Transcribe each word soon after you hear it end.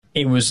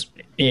it was.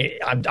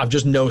 I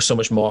just know so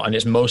much more, and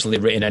it's mostly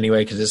written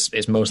anyway because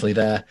it's mostly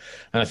there.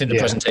 And I think the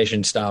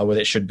presentation style with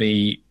it should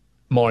be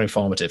more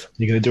informative.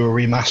 You're going to do a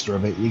remaster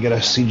of it. You're going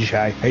to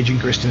CGI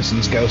Agent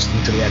Christensen's ghost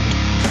into the end.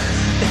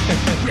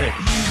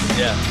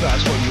 Yeah,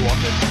 that's what you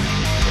wanted.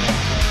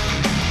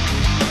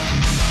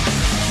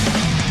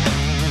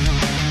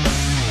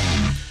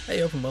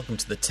 Hey up and welcome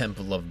to the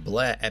Temple of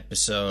Blair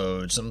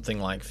episode, something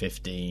like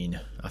 15.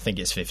 I think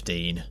it's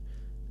 15.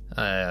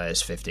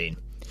 It's 15.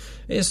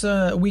 It's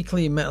a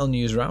weekly metal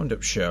news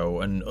roundup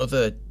show and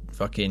other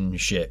fucking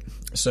shit.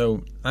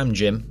 So, I'm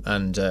Jim,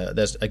 and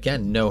there's,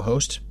 again, no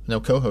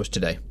co-host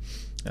today.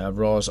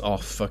 Raw's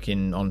off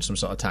fucking on some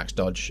sort of tax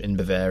dodge in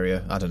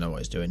Bavaria. I don't know what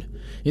he's doing.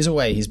 He's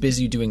away, he's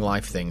busy doing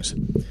life things.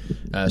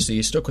 So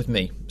you're stuck with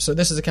me. So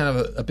this is a kind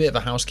of a bit of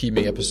a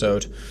housekeeping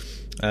episode.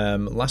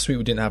 Last week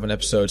we didn't have an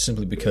episode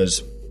simply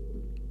because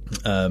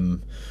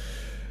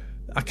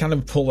I kind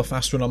of pulled a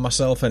fast one on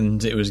myself,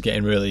 and it was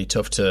getting really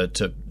tough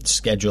to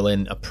schedule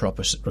in a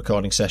proper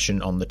recording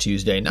session on the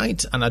Tuesday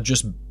night, and I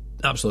just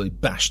absolutely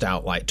bashed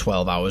out like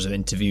 12 hours of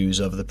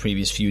interviews over the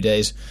previous few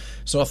days.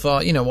 So I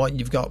thought, you know what,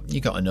 you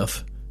got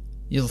enough.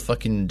 You'll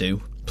fucking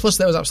do. Plus,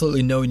 there was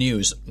absolutely no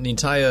news. The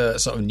entire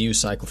sort of news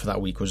cycle for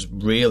that week was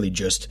really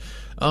just,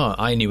 oh,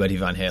 I knew Eddie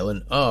Van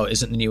Halen. Oh,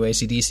 isn't the new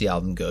AC/DC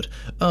album good?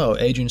 Oh,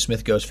 Adrian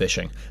Smith goes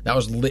fishing. That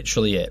was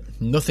literally it.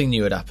 Nothing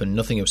new had happened.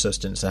 Nothing of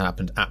substance had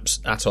happened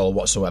at all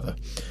whatsoever.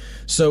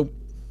 So,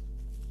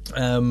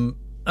 as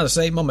I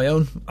say, I'm on my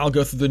own. I'll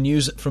go through the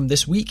news from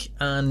this week,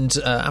 and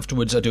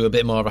afterwards I do a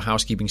bit more of a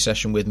housekeeping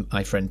session with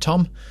my friend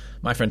Tom.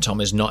 My friend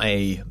Tom is not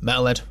a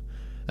metalhead,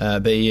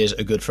 but he is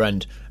a good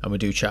friend, and we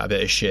do chat a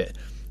bit of shit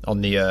on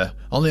the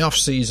off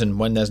season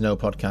when there's no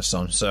podcasts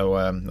on. So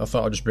I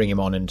thought I'd just bring him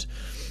on and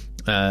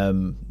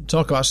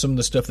talk about some of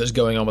the stuff that's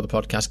going on with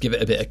the podcast, give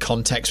it a bit of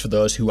context for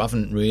those who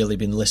haven't really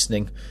been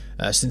listening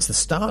since the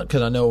start,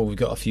 because I know we've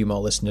got a few more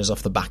listeners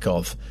off the back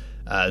of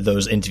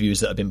those interviews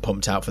that have been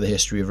pumped out for the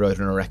history of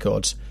Roadrunner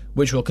Records,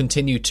 which will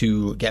continue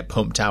to get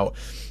pumped out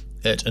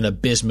at an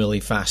abysmally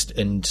fast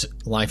and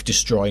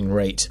life-destroying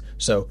rate.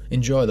 So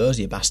enjoy those,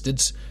 you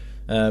bastards.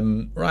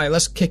 Right,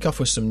 let's kick off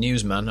with some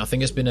news, man. I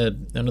think it's been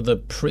another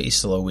pretty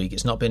slow week.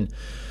 It's not been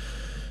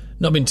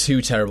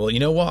too terrible. You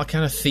know what? I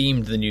kind of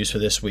themed the news for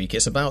this week.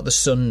 It's about the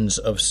sons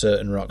of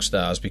certain rock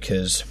stars,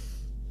 because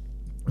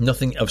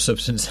nothing of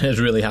substance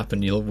has really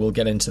happened. We'll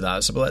get into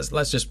that. So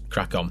let's just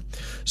crack on.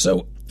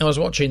 So I was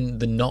watching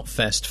the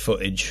Knotfest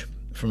footage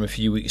from a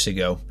few weeks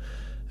ago,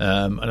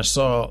 and I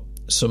saw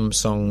some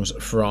songs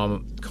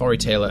from Corey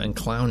Taylor and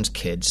Clown's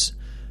kids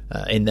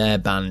in their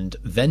band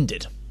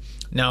Vended.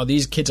 Now,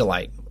 these kids are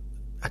like,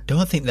 I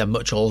don't think they're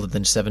much older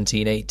than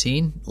 17,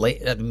 18,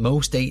 late at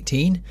most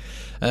 18,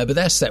 but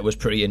their set was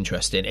pretty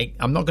interesting.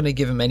 I'm not going to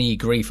give them any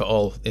grief at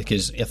all,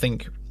 because I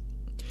think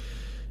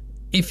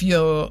if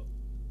you're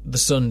the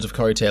sons of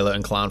Corey Taylor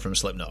and Clown from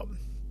Slipknot,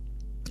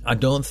 I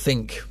don't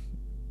think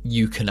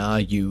you can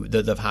argue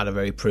that they've had a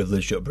very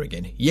privileged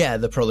upbringing. Yeah,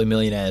 they're probably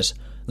millionaires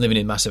living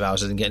in massive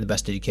houses and getting the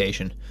best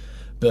education,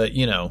 but,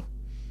 you know,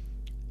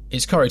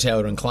 it's Corey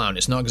Taylor and Clown.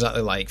 It's not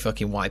exactly like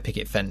fucking white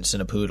picket fence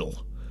and a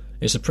poodle.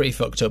 It's a pretty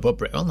fucked up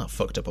upbringing. Well, not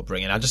fucked up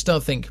upbringing. I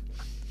don't think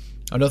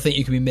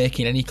you can be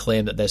making any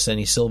claim that there's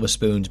any silver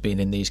spoons being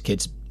in these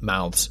kids'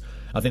 mouths.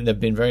 I think they've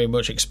been very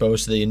much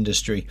exposed to the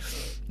industry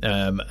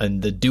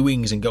and the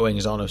doings and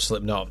goings on of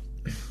Slipknot.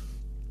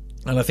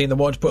 And I think they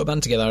wanted to put a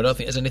band together. I don't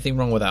think there's anything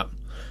wrong with that.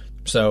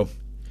 So,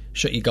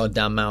 shut your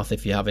goddamn mouth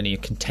if you have any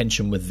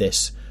contention with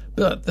this.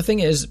 But the thing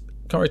is,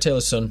 Corey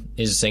Taylor's son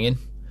is singing.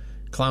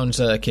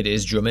 Clown's kid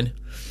is drumming.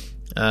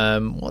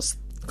 What's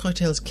Corey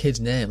Taylor's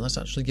kid's name? Let's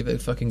actually give it a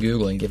fucking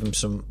Google and give him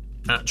some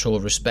actual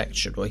respect,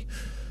 should we?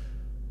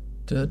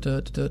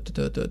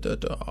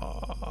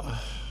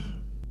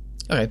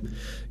 Okay.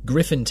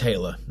 Griffin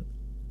Taylor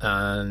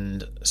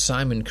and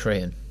Simon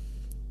Crahan.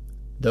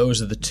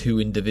 Those are the two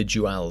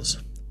individuals.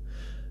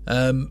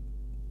 But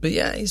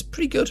yeah, he's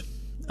pretty good.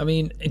 I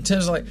mean, in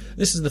terms of like,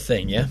 this is the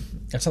thing, yeah?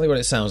 I'll tell you what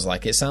it sounds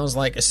like. It sounds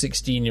like a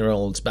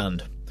 16-year-old's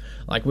band.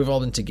 Like, we've all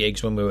been to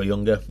gigs when we were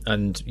younger,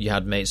 and you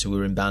had mates who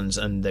were in bands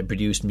and they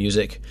produced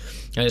music,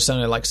 and it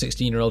sounded like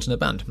 16-year-olds in a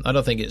band. I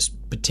don't think it's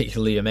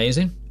particularly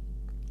amazing.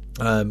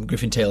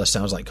 Griffin Taylor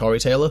sounds like Corey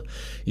Taylor.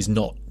 He's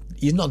not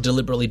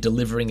deliberately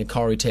delivering a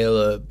Corey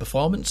Taylor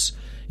performance.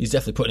 He's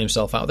definitely putting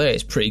himself out there.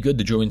 It's pretty good.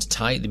 The drumming's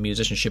tight. The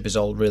musicianship is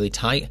all really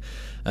tight.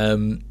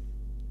 And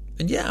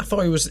yeah, I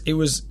thought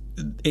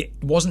it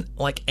wasn't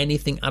like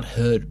anything I'd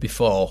heard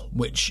before,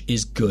 which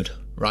is good,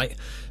 right?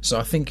 So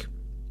I think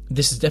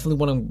this is definitely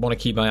one I want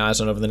to keep my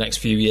eyes on over the next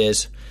few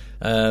years.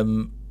 I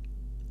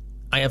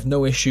have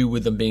no issue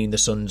with them being the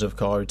sons of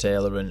Corey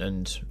Taylor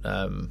and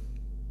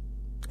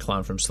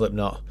Clown from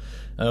Slipknot.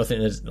 I don't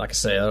think there's, like I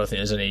say, I don't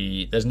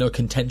think there's no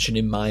contention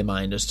in my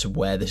mind as to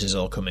where this is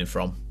all coming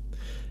from.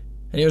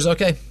 And it was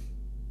okay.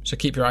 So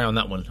keep your eye on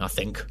that one, I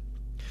think.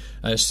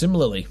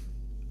 Similarly,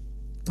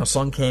 a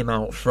song came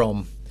out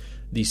from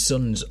the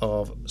sons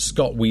of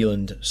Scott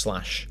Weiland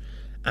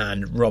 /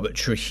 and Robert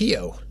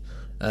Trujillo.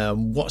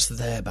 What's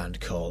their band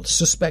called?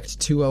 Suspect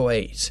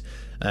 208.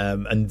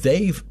 And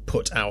they've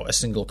put out a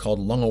single called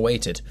Long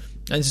Awaited.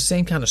 And it's the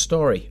same kind of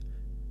story.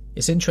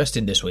 It's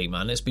interesting this week,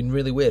 man. It's been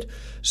really weird.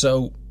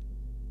 So,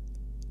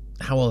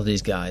 how old are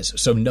these guys?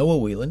 So, Noah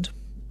Whelan,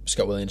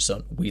 Scott Whelan's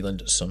son,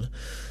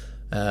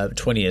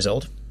 20 years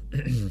old.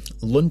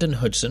 London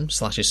Hudson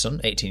 / his son,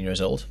 18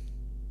 years old.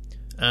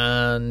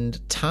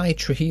 And Ty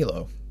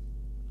Trujillo,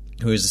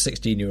 who is the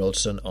 16-year-old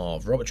son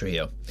of Robert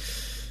Trujillo.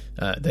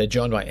 They're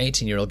joined by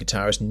 18-year-old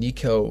guitarist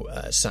Nico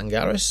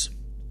Sangaris.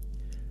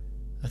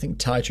 I think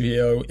Ty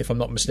Trujillo, if I'm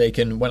not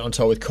mistaken, went on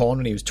tour with Korn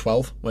when he was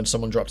 12, when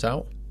someone dropped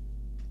out.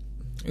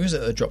 Who was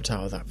it that dropped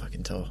out of that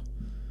fucking tour?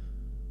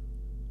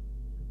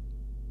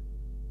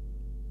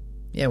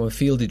 Yeah, when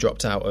Fieldy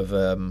dropped out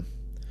of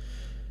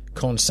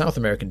Korn's South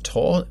American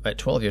tour at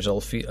 12 years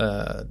old,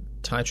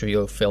 Ty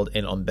Trujillo filled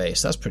in on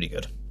bass. That's pretty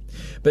good.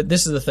 But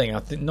this is the thing, I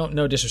think,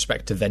 no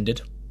disrespect to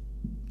Vended.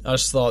 I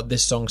just thought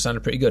this song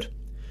sounded pretty good.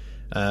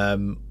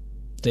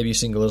 Debut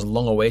single is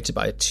Long Awaited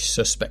by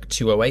Suspect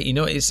 208. You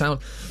know,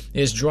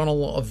 it's drawn a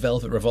lot of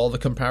Velvet Revolver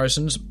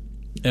comparisons,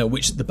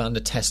 which the band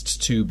attests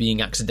to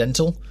being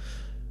accidental.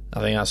 I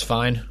think that's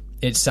fine.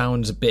 It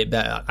sounds a bit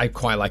better. I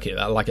quite like it.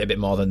 I like it a bit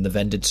more than the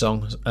Vended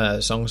songs.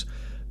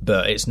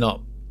 But it's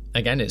not.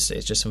 Again, it's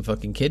just some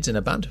fucking kids in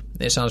a band.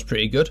 It sounds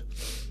pretty good.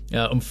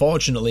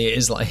 Unfortunately,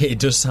 it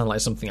does sound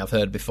like something I've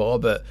heard before,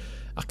 but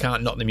I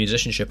can't knock the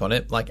musicianship on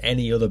it. Like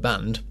any other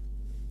band,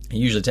 it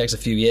usually takes a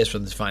few years for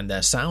them to find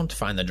their sound, to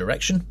find their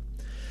direction.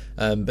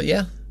 But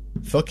yeah,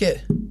 fuck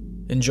it.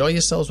 Enjoy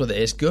yourselves with it.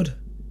 It's good.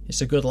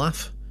 It's a good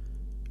laugh.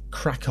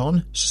 Crack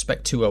on.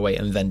 Suspect 208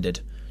 and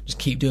Vended. Just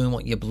keep doing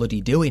what you're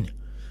bloody doing,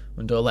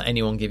 and don't let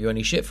anyone give you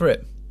any shit for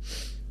it.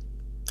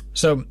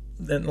 So,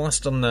 then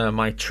last on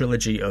my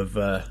trilogy of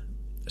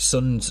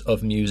sons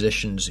of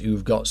musicians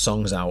who've got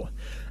songs out,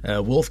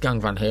 Wolfgang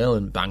Van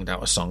Halen banged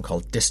out a song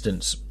called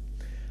Distance.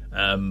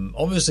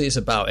 Obviously it's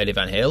about Eddie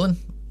Van Halen,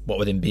 what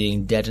with him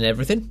being dead and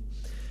everything.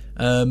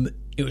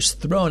 It was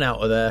thrown out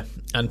of there,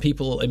 and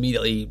people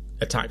immediately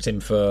attacked him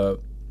for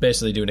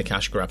basically doing a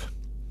cash grab.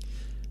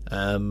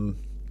 The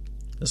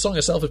song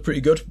itself is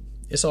pretty good.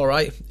 It's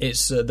alright.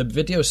 It's the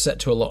video's set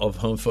to a lot of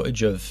home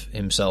footage of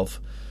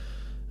himself,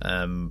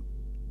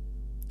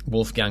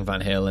 Wolfgang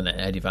Van Halen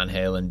and Eddie Van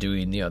Halen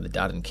doing, the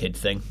dad and kid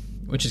thing,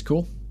 which is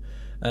cool.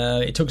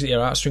 It tugs at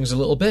your heartstrings a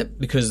little bit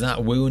because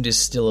that wound is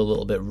still a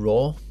little bit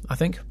raw, I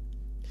think.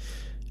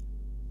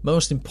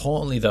 Most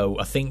importantly, though,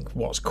 I think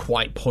what's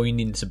quite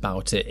poignant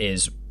about it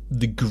is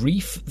the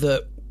grief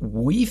that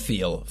we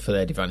feel for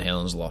Eddie Van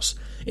Halen's loss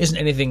isn't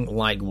anything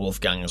like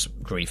Wolfgang's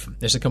grief.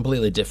 It's a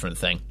completely different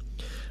thing.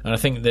 And I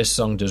think this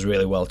song does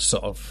really well to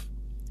sort of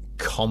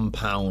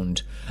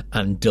compound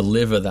and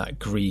deliver that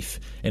grief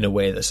in a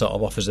way that sort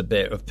of offers a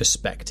bit of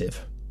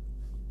perspective.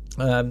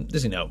 A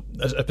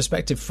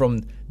perspective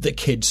from the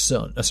kid's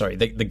son,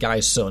 the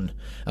guy's son,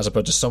 as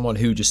opposed to someone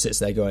who just sits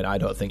there going, I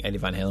don't think Eddie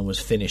Van Halen was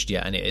finished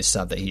yet, and it is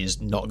sad that he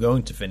is not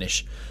going to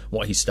finish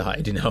what he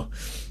started, And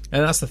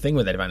that's the thing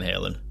with Eddie Van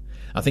Halen.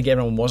 I think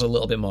everyone was a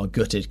little bit more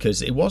gutted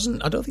because I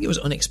don't think it was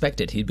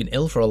unexpected. He'd been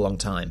ill for a long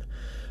time,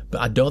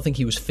 but I don't think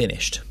he was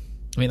finished.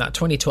 I mean, that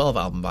 2012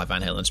 album by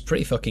Van Halen's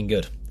pretty fucking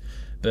good.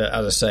 But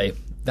as I say,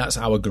 that's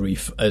our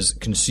grief as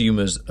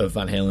consumers of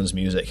Van Halen's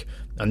music,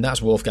 and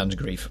that's Wolfgang's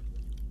grief.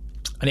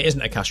 And it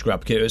isn't a cash grab,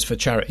 because it was for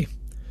charity.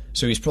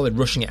 So he's probably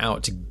rushing it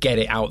out to get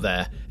it out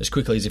there as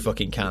quickly as he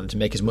fucking can to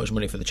make as much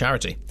money for the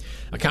charity.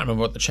 I can't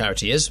remember what the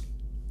charity is.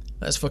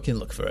 Let's fucking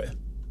look for it.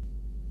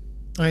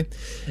 Alright.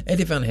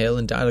 Eddie Van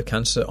Halen died of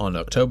cancer on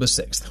October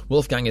 6th.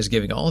 Wolfgang is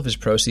giving all of his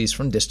proceeds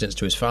from Distance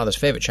to his father's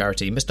favourite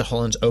charity, Mr.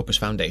 Holland's Opus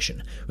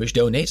Foundation, which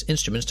donates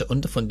instruments to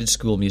underfunded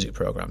school music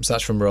programs.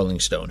 That's from Rolling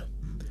Stone.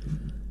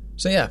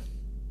 So yeah,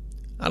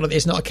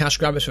 it's not a cash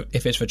grab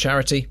if it's for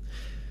charity.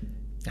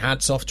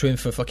 Hats off to him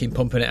for fucking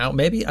pumping it out.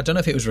 Maybe, I don't know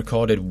if it was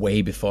recorded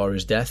way before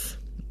his death,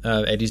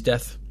 Eddie's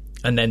death,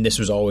 and then this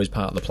was always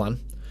part of the plan.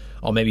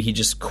 Or maybe he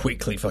just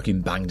quickly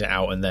fucking banged it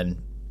out and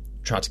then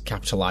tried to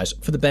capitalise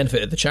for the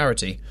benefit of the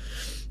charity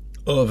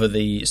over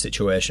the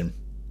situation.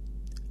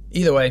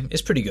 Either way,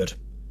 it's pretty good.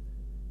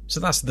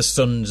 So that's the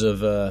sons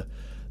of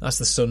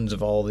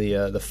all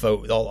the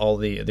folk, all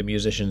the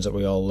musicians that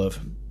we all love.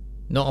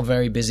 Not a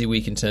very busy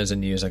week in terms of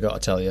news, I got to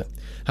tell you.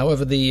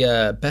 However, the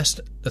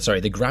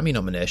Grammy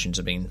nominations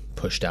are being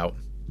pushed out.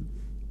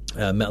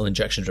 Metal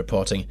Injection's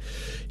reporting.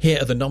 Here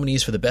are the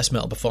nominees for the Best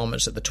Metal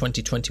Performance at the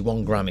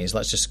 2021 Grammys.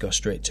 Let's just go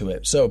straight to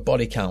it. So,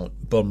 Body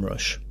Count, Bum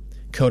Rush,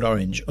 Code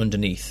Orange,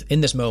 Underneath, In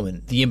This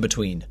Moment, The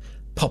In-Between,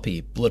 Poppy,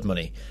 Blood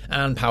Money,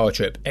 and Power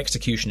Trip,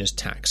 Executioner's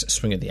Tax,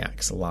 Swing of the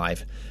Axe,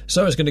 Live.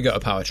 So it's going to go to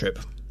Power Trip.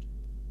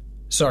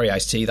 Sorry,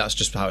 Ice-T, that's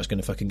just how it's going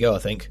to fucking go, I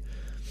think.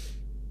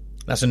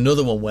 That's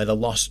another one where the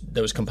loss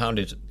that was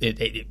compounded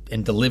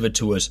and delivered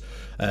to us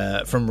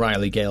from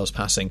Riley Gale's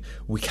passing,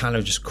 we kind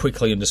of just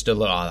quickly understood,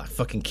 that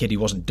fucking kid, he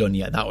wasn't done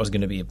yet. That was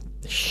going to be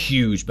a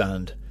huge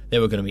band. They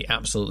were going to be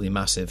absolutely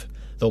massive.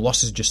 The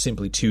loss is just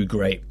simply too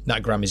great.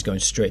 That Grammy's going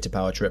straight to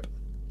Power Trip.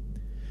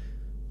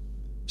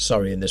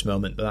 Sorry in this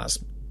moment, but that's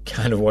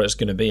kind of what it's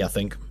going to be, I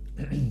think.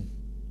 And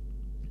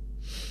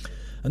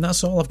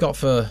that's all I've got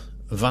for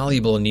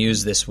valuable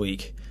news this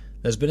week.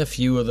 There's been a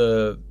few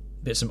other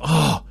bits of...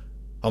 Oh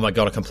my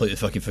god, I completely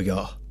fucking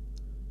forgot.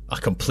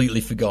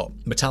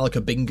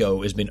 Metallica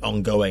Bingo has been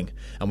ongoing,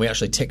 and we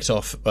actually ticked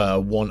off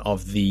one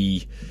of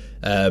the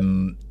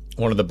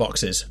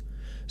boxes.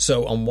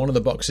 So on one of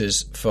the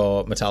boxes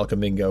for Metallica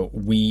Bingo,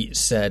 we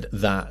said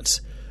that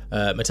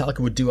Metallica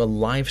would do a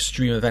live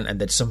stream event, and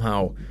they'd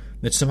somehow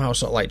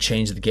sort of like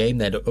change the game.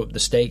 They'd up the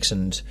stakes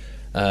and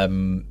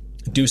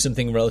do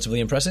something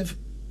relatively impressive.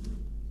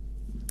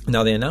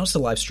 Now they announced the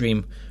live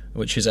stream,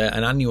 which is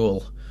an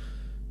annual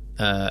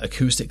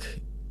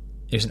acoustic.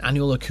 It was an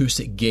annual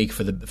acoustic gig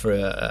for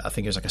I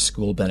think it was like a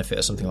school benefit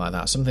or something like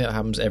that. Something that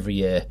happens every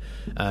year.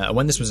 And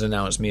when this was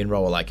announced, me and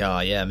Ro were like,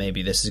 yeah,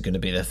 maybe this is going to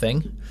be the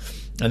thing.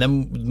 And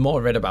then the more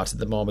I read about it,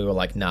 the more we were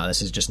like, nah,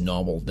 this is just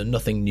normal.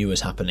 Nothing new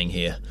is happening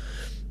here.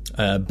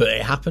 But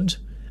it happened,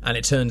 and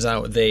it turns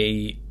out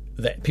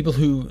that people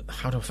who...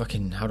 How do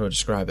I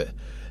describe it?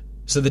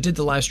 So they did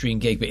the live stream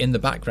gig, but in the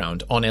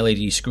background, on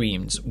LED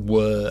screens,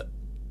 were...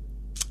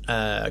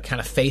 kind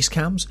of face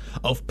cams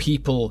of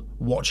people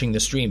watching the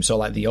stream. So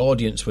like the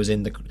audience was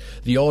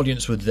the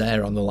audience was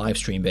there on the live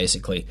stream,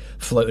 basically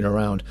floating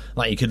around.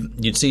 Like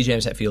you'd see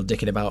James Hetfield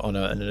dicking about on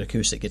an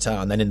acoustic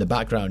guitar, and then in the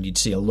background you'd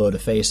see a load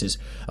of faces,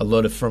 a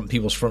load of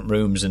people's front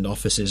rooms and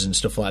offices and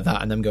stuff like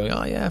that, and them going,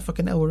 oh yeah,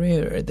 fucking hell, we're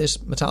here at this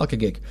Metallica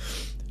gig.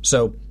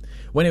 So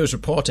when it was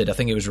reported, I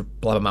think it was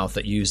Blabbermouth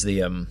that used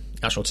the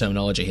actual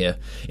terminology here.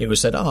 It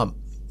was said,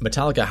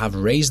 Metallica have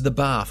raised the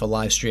bar for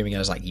live streaming, and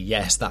I was like,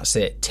 yes, that's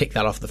it. Tick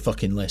that off the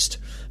fucking list.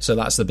 So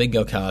that's the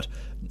bingo card.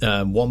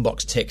 1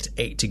 box ticked,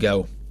 8 to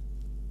go.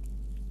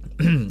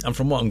 And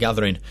from what I'm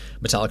gathering,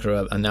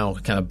 Metallica are now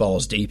kind of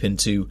balls deep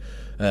into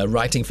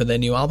writing for their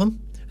new album.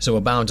 So we're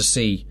bound to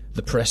see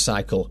the press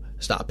cycle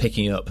start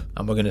picking up,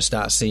 and we're going to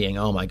start seeing,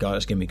 oh my god,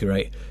 it's going to be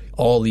great.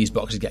 All these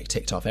boxes get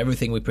ticked off.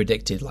 Everything we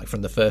predicted, like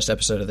from the first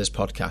episode of this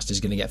podcast, is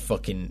going to get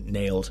fucking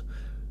nailed.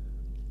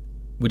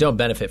 We don't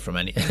benefit from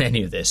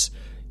any of this.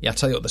 Yeah, I'll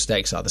tell you what the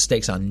stakes are. The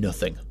stakes are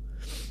nothing.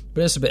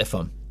 But it's a bit of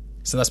fun.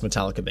 So that's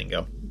Metallica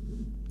Bingo.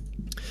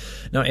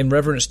 Now, in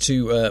reverence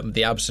to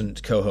the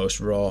absent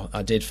co-host, Raw,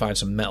 I did find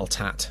some Metal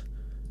Tat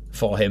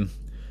for him.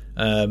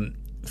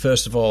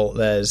 First of all,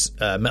 there's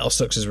Metal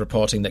Sucks is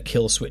reporting that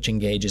Kill Switch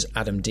Engage's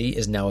Adam D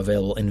is now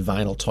available in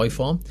vinyl toy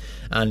form.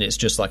 And it's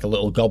just like a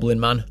little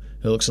goblin man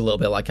who looks a little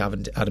bit like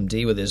Adam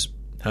D with his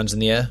hands in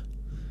the air.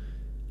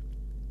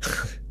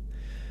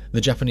 The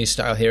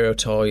Japanese-style hero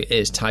toy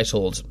is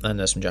titled, and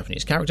there's some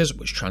Japanese characters,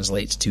 which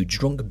translates to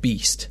Drunk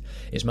Beast.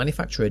 Its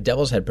manufacturer,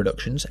 Devil's Head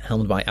Productions,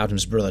 helmed by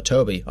Adam's brother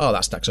Toby,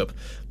 that stacks up,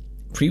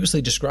 previously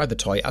described the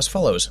toy as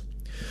follows.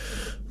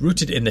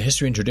 Rooted in the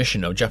history and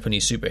tradition of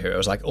Japanese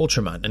superheroes like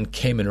Ultraman and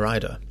Kamen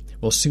Rider,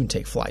 will soon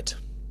take flight.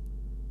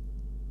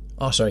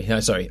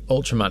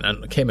 Ultraman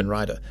and Kamen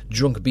Rider,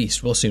 Drunk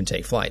Beast will soon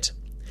take flight.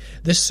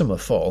 This summer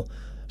fall,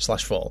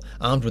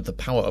 armed with the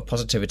power of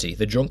positivity,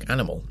 the drunk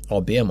animal,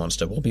 or beer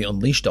monster, will be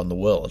unleashed on the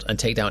world and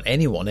take down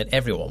anyone and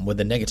everyone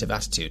with a negative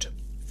attitude.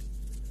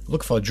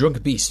 Look for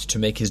Drunk Beast to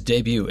make his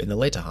debut in the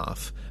later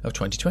half of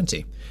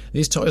 2020.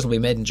 These toys will be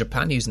made in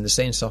Japan using the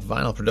same soft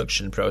vinyl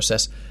production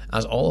process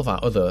as all of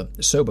our other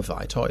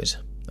Sobufai toys,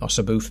 or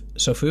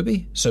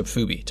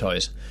Sofubi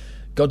toys.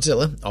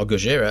 Godzilla, or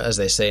Gojira as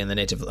they say in the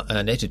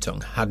native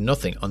tongue, had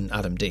nothing on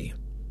Adam D.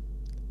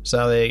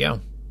 So there you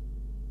go.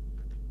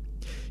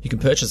 You can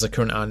purchase the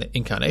current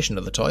incarnation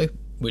of the toy,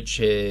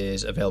 which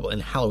is available in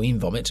Halloween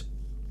Vomit,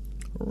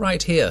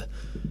 right here.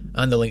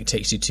 And the link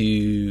takes you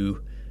to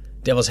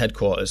Devil's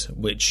Headquarters,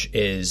 which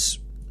is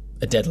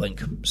a dead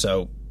link.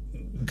 So,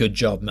 good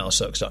job,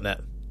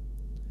 metalsucks.net.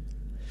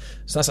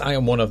 So that's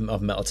item one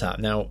of Metal Tap.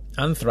 Now,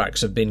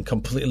 Anthrax have been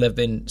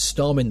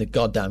storming the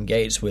goddamn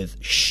gates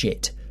with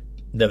shit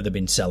that they've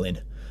been selling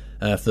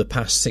for the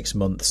past 6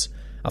 months.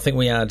 I think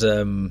we had...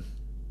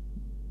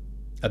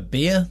 a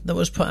beer that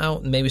was put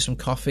out, maybe some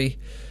coffee.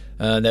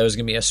 There was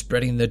going to be a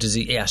spreading the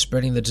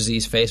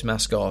disease face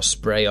mask or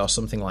spray or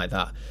something like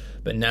that.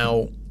 But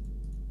now,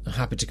 I'm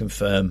happy to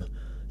confirm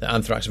that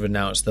Anthrax have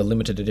announced the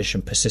limited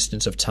edition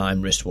Persistence of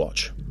Time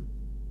wristwatch.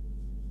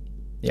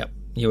 Yep,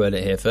 you heard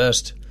it here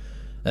first.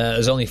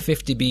 There's only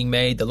 50 being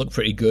made. They look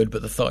pretty good,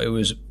 but they thought it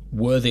was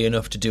worthy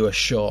enough to do a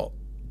short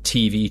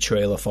TV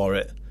trailer for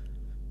it.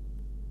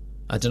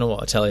 I don't know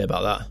what to tell you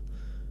about that.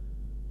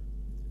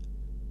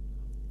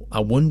 I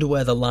wonder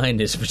where the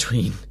line is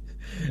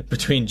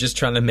between just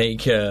trying to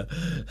make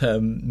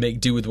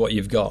do with what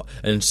you've got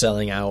and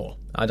selling out.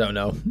 I don't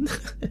know.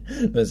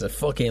 There's a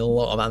fucking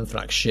lot of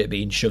Anthrax shit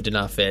being shoved in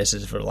our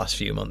faces for the last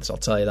few months, I'll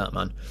tell you that,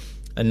 man.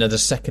 And there's a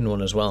second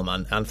one as well,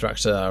 man.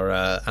 Anthrax.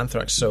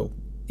 So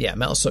yeah,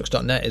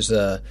 metalsucks.net is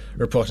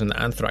reporting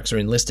that Anthrax are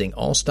enlisting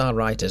all-star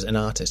writers and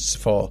artists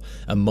for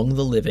Among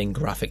the Living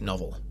graphic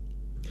novel.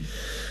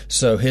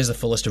 So here's the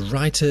full list of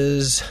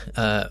writers.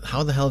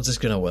 How the hell is this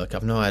going to work?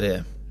 I've no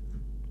idea.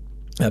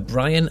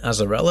 Brian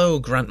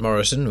Azzarello, Grant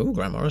Morrison,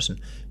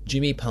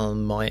 Jimmy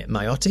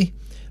Palmiotti,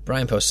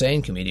 Brian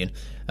Posehn, comedian,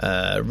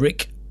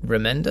 Rick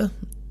Remender,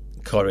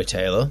 Corey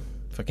Taylor,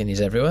 fucking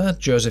he's everywhere,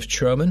 Joseph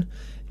Truman,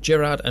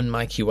 Gerard and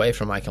Mikey Way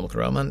from My Chemical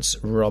Romance,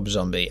 Rob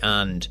Zombie,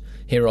 and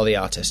here are all the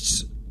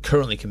artists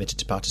currently committed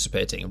to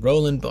participating: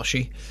 Roland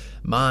Boschi,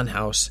 Marn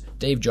House,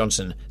 Dave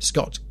Johnson,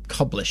 Scott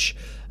Koblish,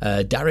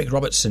 Derek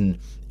Robertson,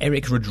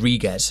 Eric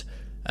Rodriguez.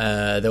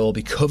 There will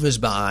be covers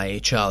by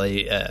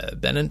Charlie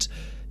Bennett,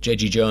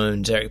 J.G.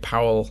 Jones, Eric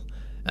Powell,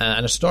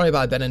 and a story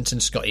by Bennett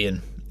and Scott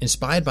Ian,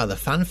 inspired by the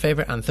fan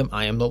favourite anthem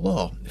I Am the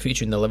Law,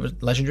 featuring the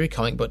legendary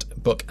comic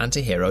book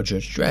anti-hero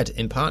Judge Dredd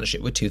in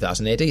partnership with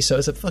 2000 AD. So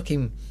it's a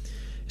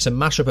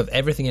mashup of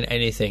everything and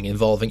anything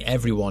involving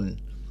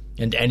everyone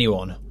and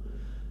anyone.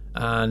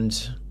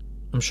 And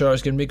I'm sure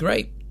it's going to be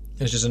great.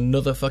 It's just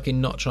another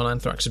fucking notch on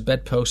Anthrax's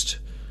bedpost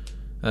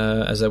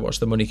as I watch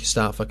the money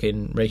start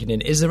fucking raking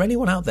in. Is there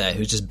anyone out there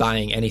who's just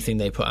buying anything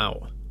they put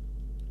out?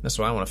 That's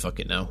what I want to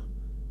fucking know.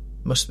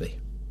 Must be.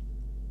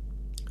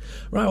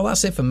 Right, well,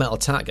 that's it for Metal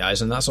Attack,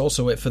 guys, and that's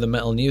also it for the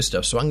metal news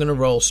stuff. So I'm going to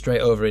roll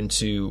straight over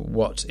into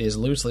what is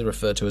loosely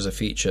referred to as a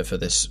feature for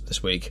this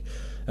week.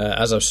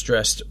 As I've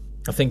stressed,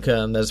 I think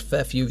there's a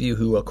fair few of you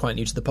who are quite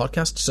new to the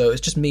podcast, so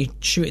it's just me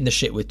shooting the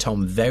shit with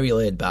Tom, very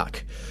laid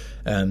back,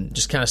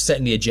 just kind of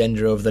setting the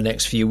agenda over the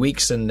next few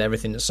weeks and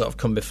everything that's sort of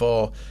come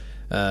before.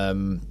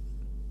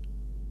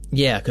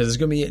 Yeah, because there's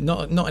going to be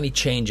not any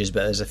changes,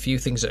 but there's a few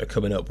things that are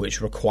coming up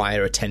which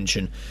require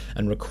attention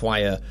and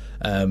require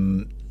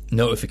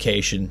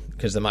notification,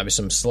 because there might be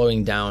some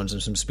slowing downs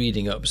and some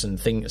speeding ups, and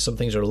some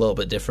things are a little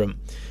bit different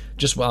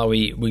just while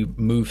we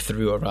move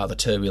through a rather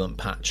turbulent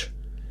patch.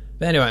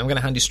 But anyway, I'm going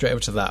to hand you straight over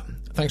to that.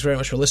 Thanks very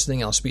much for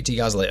listening. I'll speak to you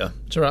guys later.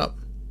 Ta-ra.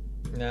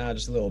 Nah,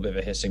 just a little bit of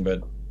a hissing,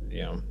 but,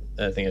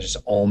 I think it's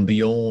just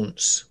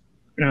ambiance.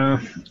 I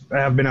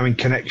have been having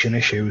connection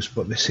issues,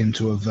 but they seem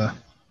to have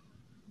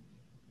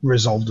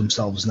resolved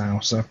themselves now,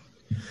 so...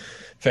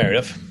 Fair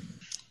enough.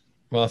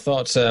 Well, I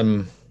thought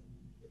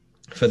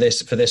for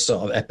this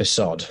sort of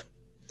episode,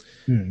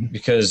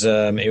 because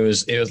it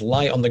was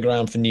light on the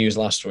ground for news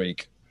last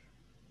week,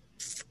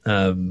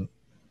 and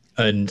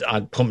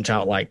I'd pumped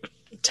out like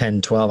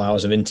 10, 12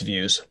 hours of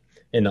interviews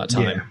in that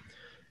time. Yeah.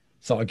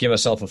 Thought I'd give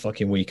myself a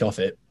fucking week off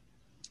it.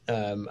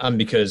 And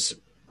because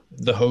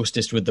the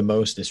hostess with the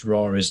mostest,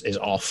 Raw, is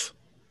off.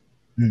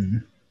 I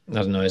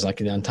don't know, he's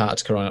like in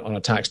Antarctica on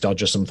a tax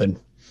dodge or something.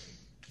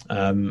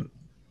 So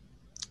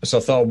I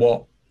thought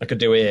what I could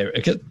do here,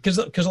 because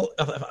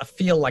I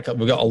feel like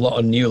we've got a lot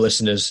of new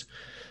listeners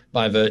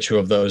by virtue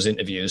of those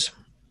interviews.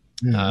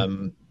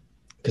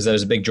 Because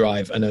there's a big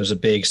drive and there's a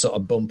big sort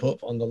of bump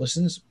up on the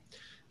listens.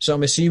 So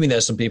I'm assuming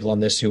there's some people on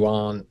this who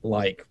aren't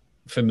like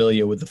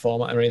familiar with the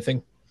format or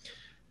anything.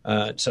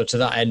 So to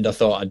that end, I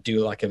thought I'd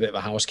do like a bit of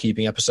a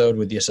housekeeping episode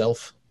with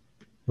yourself.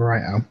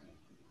 Right.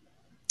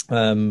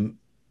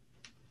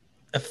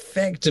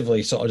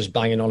 Effectively sort of just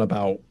banging on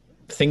about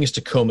things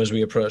to come as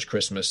we approach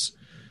Christmas.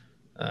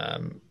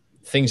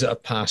 Things that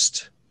have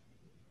passed.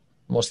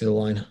 What's the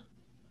line?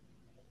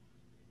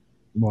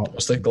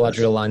 What's the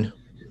Galadriel line?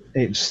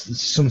 It's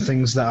some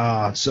things that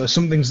are. So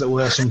some things that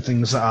were, some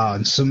things that are,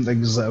 and some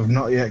things that have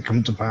not yet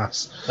come to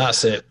pass.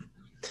 That's it.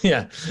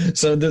 Yeah.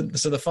 So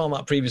the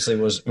format previously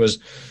was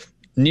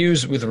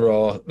news with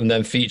Raw and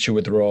then feature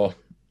with Raw.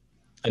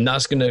 And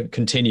that's going to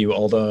continue,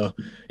 although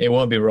it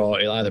won't be Raw.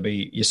 It'll either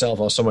be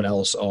yourself or someone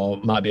else, or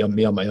might be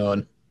me on my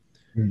own.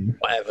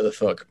 Whatever the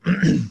fuck.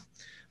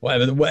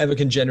 whatever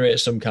can generate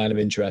some kind of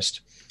interest.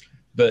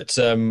 But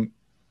I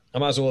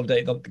might as well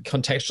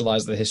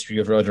contextualize the history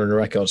of Roadrunner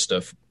Record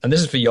stuff. And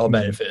this is for your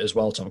benefit as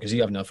well, Tom, because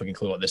you have no fucking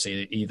clue what this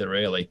is either,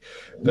 really.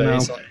 But no.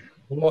 It's like,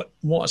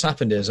 what's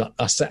happened is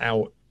I set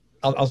out...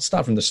 I'll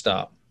start from the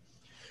start.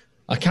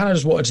 I kind of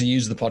just wanted to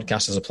use the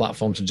podcast as a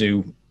platform to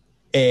do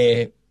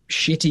a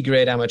shitty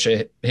grade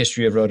amateur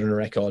history of Roadrunner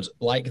Records,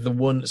 like the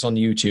one that's on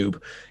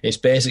YouTube. It's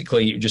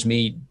basically just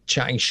me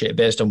chatting shit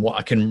based on what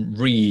I can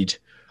read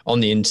on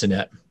the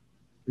internet.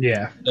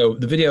 Yeah. So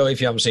the video, if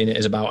you haven't seen it,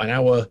 is about an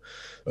hour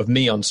of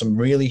me on some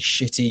really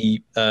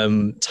shitty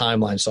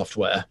timeline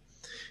software,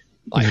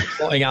 like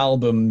plotting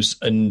albums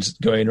and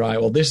going,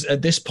 right, well,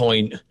 at this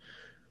point,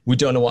 we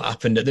don't know what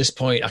happened. At this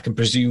point, I can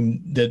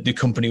presume that the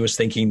company was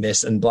thinking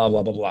this and blah,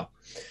 blah, blah, blah.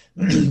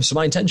 So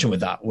my intention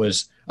with that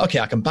was, okay,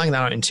 I can bang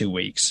that out in 2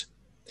 weeks.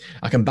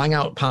 I can bang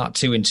out part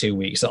 2 in 2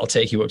 weeks. That'll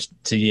take you up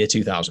to the year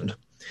 2000.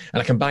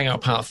 And I can bang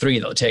out part 3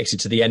 that takes you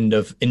to the end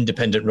of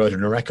independent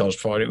Roadrunner Records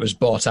before it was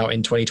bought out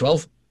in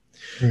 2012.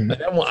 And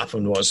then what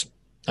happened was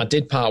I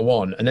did part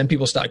 1, and then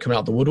people started coming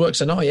out the woodwork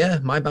saying, oh, yeah,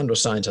 my band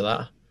was signed to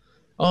that.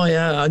 Oh,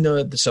 yeah, I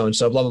know the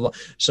so-and-so, blah, blah, blah.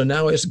 So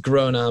now it's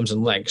grown arms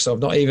and legs. So I've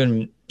not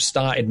even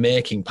started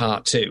making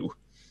part 2,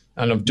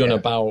 and I've done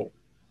about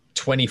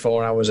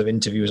 24 hours of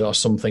interviews or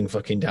something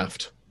fucking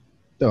daft.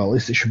 Oh, at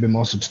least it should be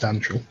more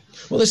substantial.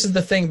 Well, this is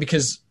the thing,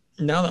 because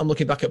now that I'm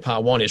looking back at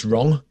part 1, it's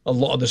wrong. A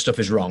lot of the stuff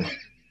is wrong.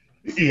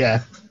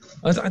 Yeah.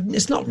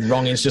 It's not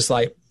wrong. It's just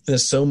like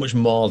there's so much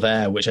more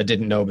there which I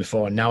didn't know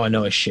before. Now I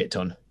know a shit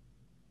ton.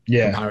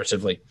 Yeah.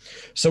 Comparatively.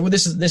 So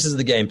this is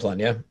the game plan,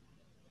 yeah?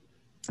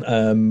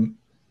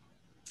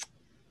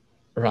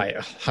 Right.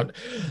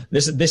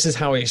 This is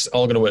how it's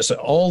all going to work. So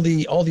all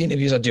the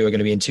interviews I do are going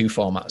to be in 2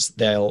 formats.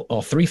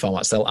 3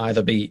 formats. They'll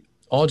either be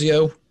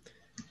audio,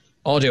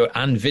 audio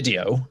and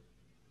video,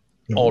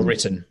 or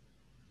written.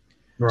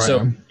 Right.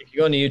 So if you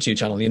go on the YouTube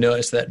channel, you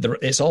notice that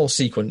it's all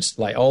sequenced.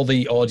 Like all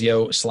the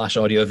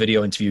audio/audio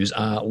video interviews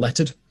are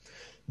lettered.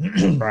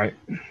 Right.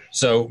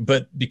 So,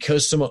 but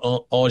because some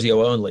are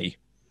audio only,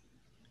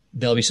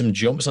 there'll be some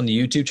jumps on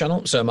the YouTube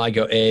channel. So it might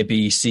go A,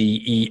 B,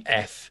 C, E,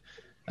 F,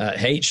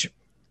 H.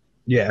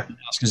 Yeah.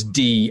 That's because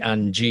D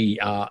and G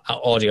are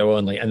audio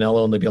only, and they'll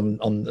only be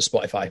on the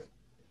Spotify.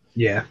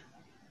 Yeah.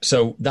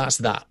 So that's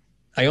that.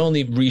 I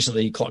only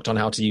recently clocked on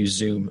how to use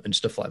Zoom and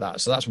stuff like that.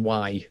 So that's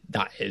why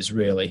that is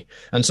really.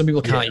 And some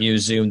people can't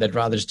use Zoom. They'd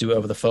rather just do it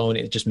over the phone.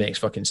 It just makes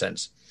fucking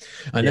sense.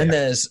 And then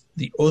there's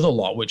the other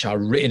lot, which are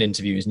written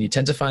interviews. And you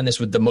tend to find this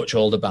with the much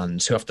older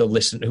bands who have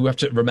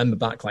to remember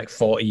back like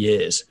 40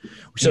 years.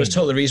 So it's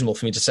totally reasonable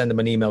for me to send them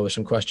an email with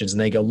some questions. And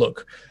they go,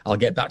 look, I'll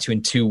get back to you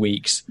in 2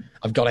 weeks.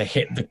 I've got to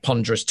hit the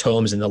ponderous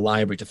tomes in the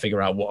library to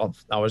figure out what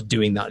I was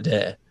doing that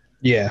day.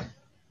 Yeah.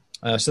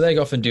 So they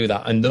go off and do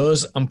that. And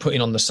those I'm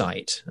putting on the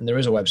site. And there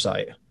is a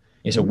website.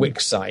 It's a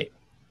Wix site.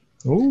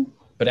 Ooh.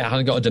 But it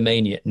hasn't got a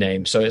domain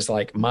name. So it's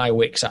like my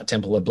Wix at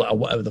Temple of Blood or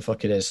whatever the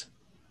fuck it is.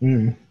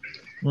 Good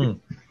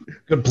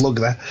plug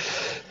there.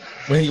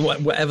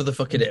 Whatever the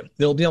fuck it is.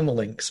 They'll be on the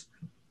links.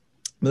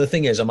 But the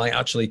thing is, I might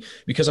actually,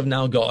 because I've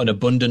now got an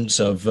abundance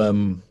of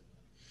written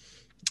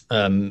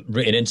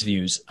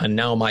interviews, and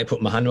now I might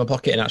put my hand in my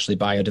pocket and actually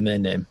buy a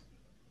domain name.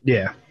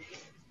 Yeah.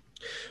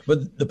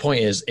 But the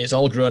point is, it's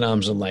all grown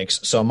arms and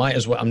legs. So I might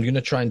as well, I'm going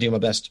to try and do my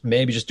best,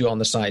 maybe just do it on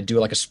the site, do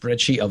like a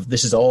spreadsheet of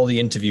this is all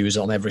the interviews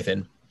on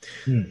everything.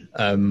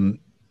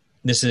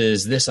 This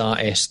is this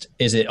artist.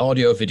 Is it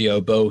audio, video,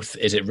 both?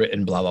 Is it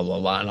written, blah, blah, blah,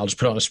 blah. And I'll just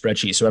put it on a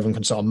spreadsheet so everyone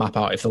can sort of map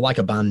out if they like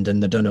a band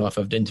and they don't know if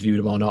I've interviewed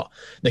them or not.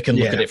 They can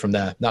look at it from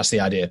there. That's the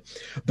idea.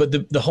 But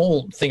the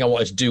whole thing I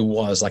wanted to do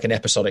was like an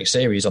episodic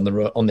series on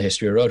the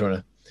history of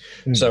Roadrunner.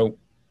 So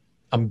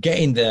I'm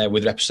getting there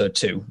with episode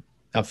 2.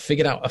 I've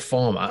figured out a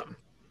format.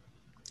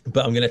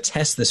 But I'm going to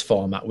test this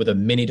format with a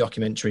mini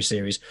documentary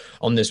series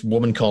on this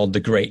woman called The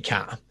Great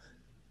Kat.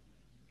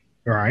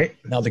 Right.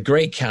 Now, The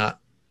Great Kat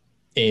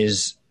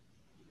is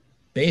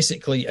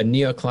basically a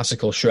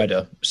neoclassical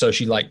shredder. So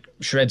she like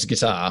shreds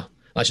guitar.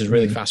 Like she's a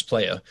really fast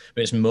player,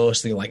 but it's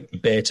mostly like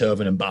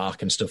Beethoven and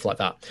Bach and stuff like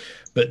that.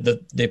 But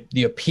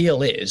the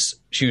appeal is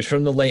she was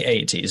from the late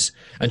 80s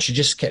and she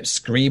just kept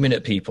screaming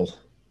at people.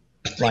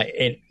 Like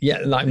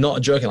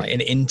not joking. Like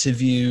in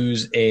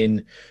interviews,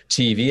 in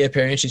TV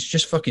appearances,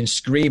 just fucking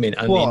screaming.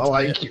 And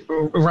like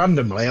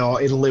randomly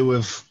or in lieu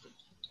of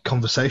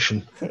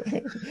conversation.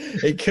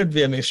 It could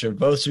be a mixture of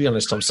both, to be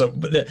honest, Tom. So,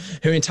 but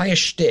her entire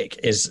shtick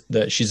is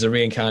that she's a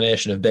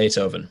reincarnation of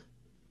Beethoven.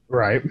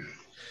 Right.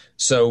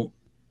 So,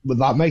 would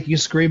that make you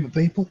scream at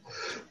people?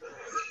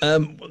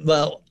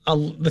 Well,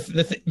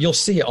 you'll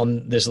see it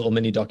on this little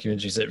mini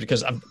documentary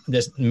because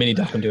this mini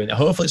doc I'm doing.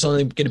 Hopefully it's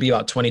only going to be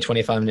about 20,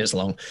 25 minutes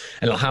long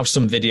and it'll have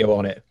some video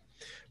on it.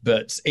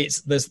 But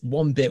there's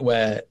one bit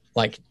where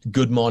like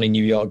Good Morning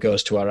New York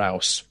goes to our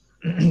house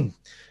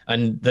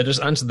and they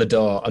just answer the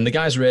door and the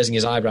guy's raising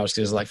his eyebrows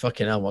because he's like,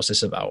 fucking hell, what's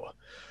this about?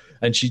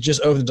 And she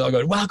just opened the door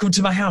going, welcome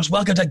to my house.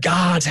 Welcome to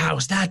God's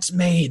house. That's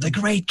me, the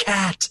Great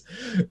Kat.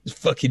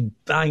 Fucking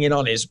banging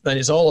on it. And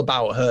it's all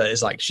about her.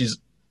 It's like she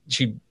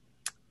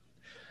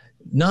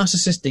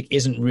narcissistic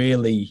isn't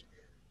really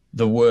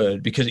the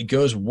word because it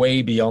goes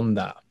way beyond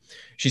that.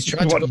 She's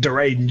trying to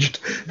deranged.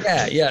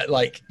 Yeah.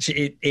 Like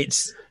she's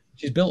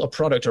built a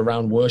product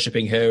around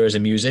worshipping her as a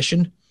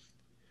musician.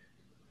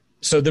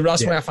 So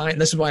this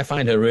is why I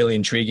find her really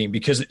intriguing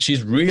because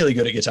she's really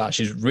good at guitar.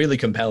 She's really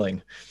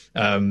compelling.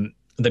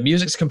 The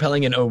music's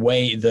compelling in a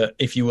way that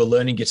if you were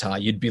learning guitar,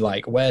 you'd be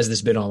like, where's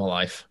this been all my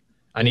life?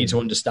 I need to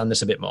understand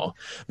this a bit more.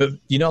 But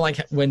you know, like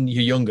when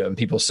you're younger and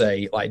people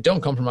say like,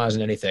 don't compromise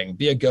on anything,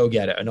 be a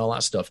go-getter and all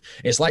that stuff.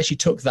 It's like she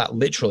took that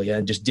literally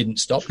and just didn't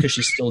stop because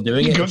she's still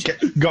doing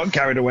it. Got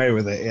carried away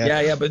with it.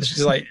 Yeah. But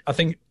she's like, I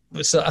think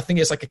it's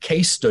like a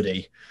case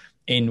study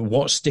in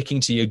what sticking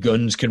to your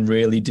guns can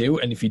really do.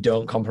 And if you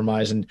don't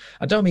compromise, and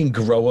I don't mean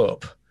grow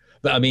up,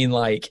 but I mean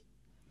like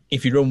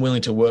if you're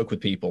unwilling to work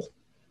with people.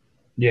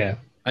 Yeah.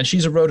 And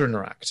she's a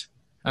Roadrunner act.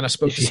 And I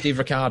spoke to Steve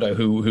Ricardo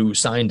who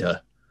signed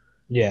her.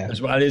 Yeah,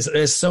 as well.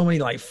 There's so many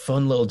like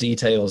fun little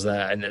details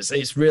there, and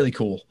it's really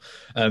cool.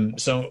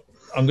 So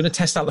I'm going to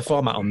test out the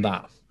format on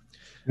that,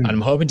 and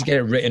I'm hoping to get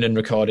it written and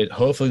recorded.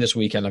 Hopefully this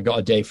weekend. I've got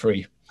a day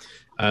free,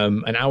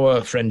 and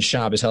our friend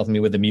Shab is helping me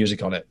with the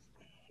music on it.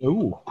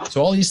 Ooh!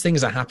 So all these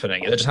things are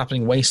happening. They're just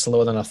happening way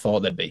slower than I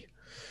thought they'd be.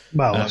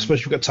 Well, I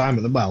suppose you've got time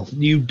at the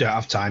you don't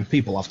have time.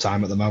 People have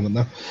time at the moment,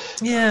 though.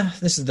 Yeah,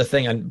 this is the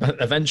thing, and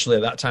eventually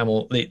at that time,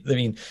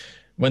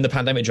 when the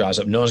pandemic dries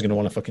up, no one's going to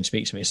want to fucking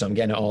speak to me, so I'm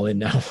getting it all in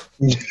now.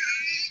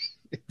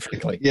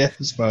 Frankly. Yeah,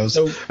 I suppose.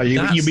 So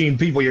you mean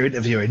people you're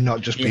interviewing,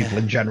 not just people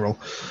in general.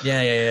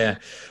 Yeah.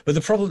 But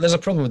there's a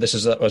problem with this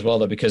as well,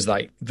 though, because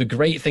like the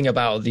great thing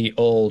about the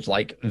old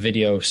like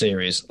video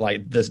series,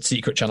 like the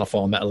Secret Channel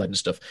 4 Metal Legend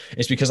stuff,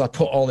 is because I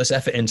put all this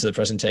effort into the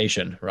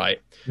presentation,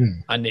 right?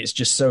 And it's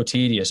just so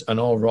tedious, and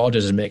all Raw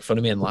does is make fun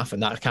of me and laugh,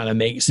 and that kind of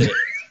makes it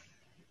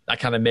that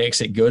kind of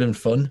makes it good and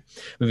fun.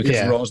 But because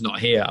Yeah. Raw's not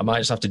here, I might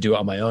just have to do it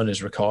on my own,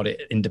 as record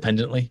it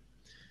independently.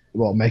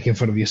 Well, making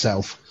fun of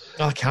yourself.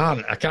 I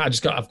can't. I've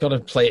got to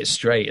play it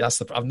straight. That's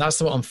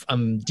what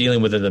I'm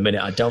dealing with at the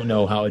minute. I don't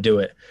know how to do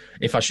it.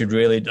 If I should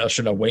or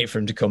should I wait for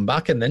him to come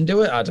back and then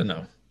do it? I don't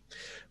know.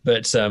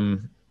 But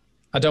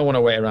I don't want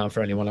to wait around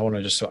for anyone. I want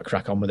to just sort of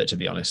crack on with it, to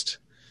be honest.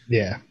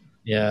 Yeah.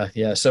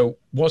 Yeah. So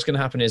what's going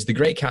to happen is the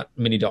Great Cat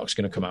mini doc's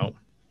going to come out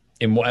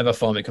in whatever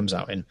form it comes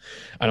out in,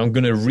 and I'm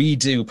going to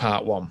redo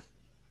part 1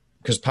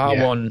 because part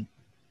 1,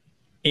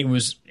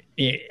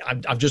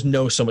 I've just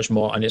know so much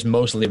more, and it's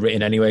mostly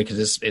written anyway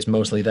because it's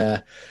mostly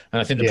there, and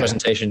I think the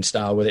presentation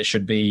style with it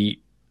should be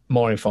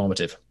more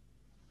informative.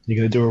 You're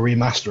going to do a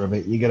remaster of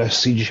it. You're going to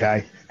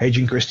CGI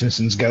Hayden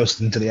Christensen's ghost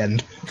into the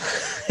end.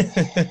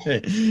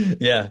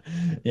 yeah.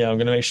 I'm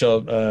going to make sure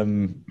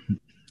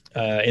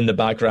in the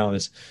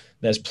background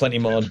there's plenty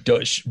more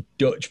Dutch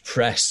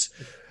press,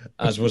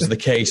 as was the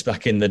case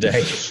back in the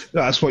day.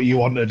 That's what you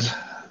wanted.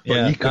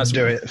 But you couldn't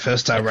do it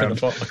first time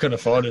round. I couldn't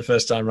afford it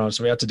first time round,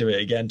 so we had to do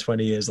it again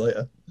 20 years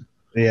later.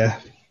 Yeah.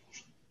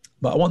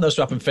 But I want those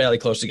to happen fairly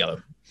close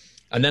together.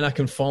 And then I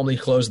can formally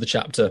close the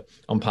chapter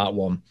on part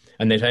 1.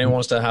 And if anyone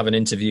wants to have an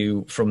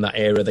interview from that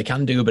era, they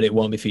can do, but it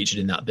won't be featured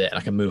in that bit. I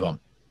can move on.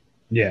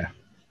 Yeah.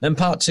 Then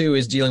part 2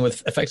 is dealing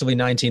with effectively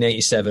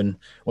 1987,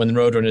 when the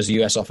Roadrunner's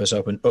US office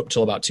opened, up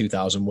till about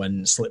 2000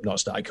 when Slipknot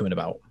started coming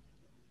about.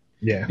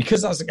 Yeah.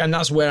 Because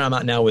that's where I'm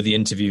at now with the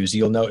interviews.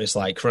 You'll notice,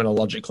 like,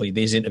 chronologically,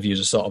 these interviews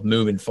are sort of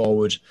moving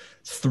forward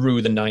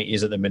through the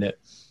 90s at the minute.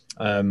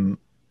 I'm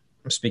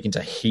speaking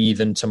to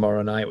Heathen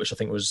tomorrow night, which I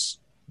think was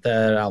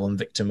their album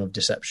Victim of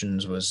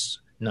Deceptions was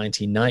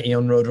 1990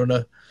 on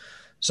Roadrunner.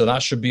 So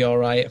that should be all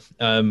right.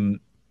 But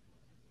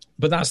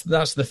that's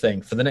the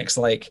thing. For the next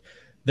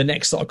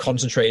sort of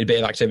concentrated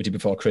bit of activity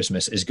before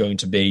Christmas is going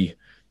to be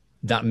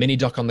that mini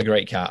doc on the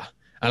Great Cat.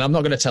 And I'm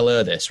not going to tell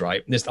her this,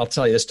 right? I'll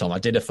tell you this, Tom. I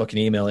did a fucking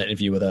email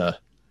interview with her.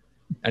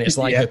 And it's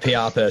like her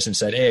PR person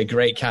said, "Hey,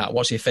 Great Cat,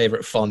 what's your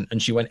favourite font?" And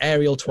she went,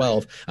 "Arial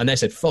 12." And they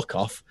said, "Fuck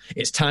off.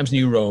 It's Times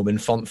New Roman,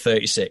 font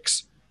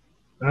 36.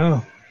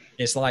 Oh.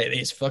 It's like,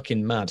 it's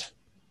fucking mad.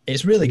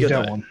 It's really good.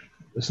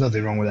 There's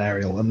nothing wrong with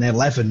Arial. And the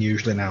 11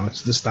 usually now.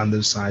 It's the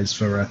standard size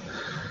for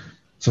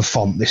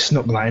font. They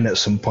snuck that in at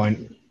some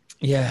point.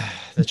 Yeah,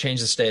 they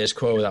changed the status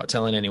quo without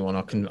telling anyone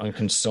or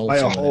consulting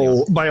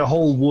by a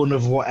whole one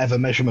of whatever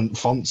measurement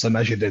fonts are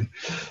measured in.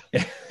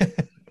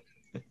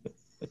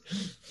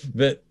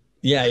 But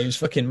yeah, it was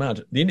fucking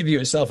mad. The interview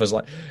itself was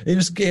like, it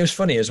was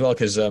funny as well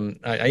because I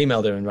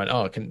emailed her and went,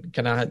 "Oh,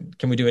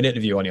 can we do an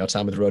interview on your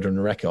time with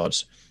Roadrunner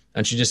Records?"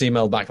 And she just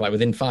emailed back like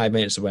within 5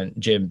 minutes. It went,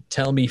 "Jim,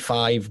 tell me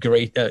five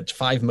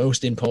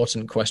most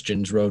important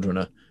questions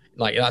Roadrunner."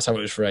 Like that's how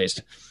it was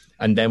phrased.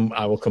 And then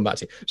I will come back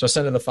to you. So I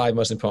sent her the 5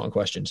 most important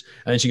questions.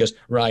 And then she goes,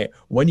 "Right,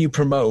 when you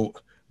promote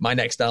my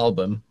next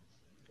album,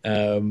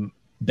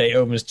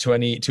 Beethoven's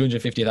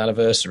 250th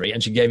anniversary,"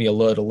 and she gave me a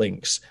load of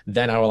links,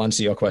 "then I will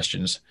answer your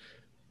questions."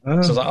 So I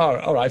was like, "Oh,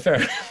 all right,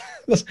 fair."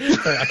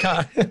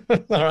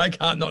 I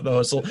can't not the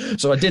hustle.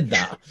 So I did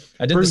that.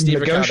 I did the Steve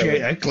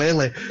Ricardo.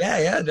 Clearly.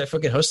 Yeah, they're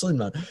fucking hustling,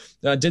 man.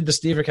 I did the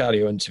Steve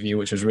Ricardo interview,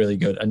 which was really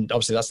good. And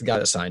obviously that's the guy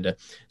that signed her.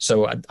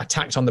 So I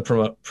tacked on the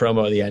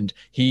promo at the end.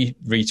 He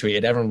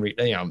retweeted, everyone,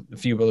 a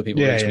few other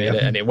people retweeted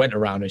it, and it went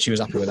around and she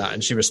was happy with that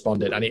and she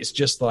responded. And it's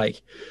just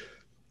like,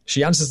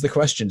 she answers the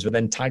questions, but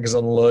then tags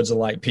on loads of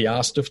like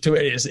PR stuff to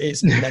it.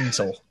 It's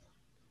mental.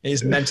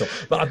 It's mental.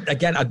 But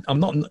again, I'm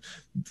not,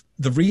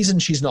 the reason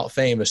she's not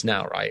famous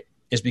now, right,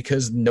 is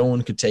because no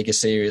one could take her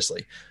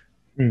seriously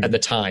at the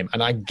time.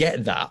 And I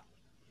get that.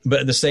 But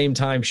at the same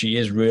time, she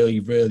is really,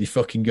 really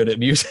fucking good at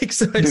music.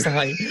 So it's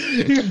like,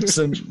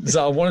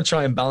 so I want to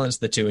try and balance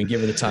the two and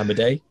give her the time of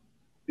day.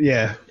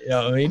 Yeah. You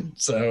know what I mean?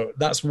 So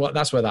that's where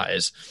that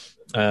is.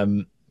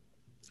 And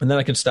then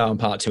I can start on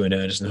part 2 in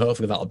earnest, and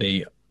hopefully that'll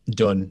be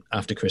done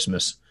after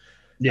Christmas.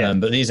 Yeah.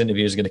 But these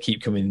interviews are going to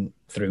keep coming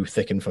through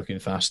thick and fucking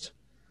fast.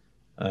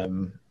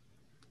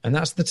 And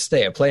that's the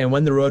state of play. And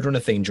when the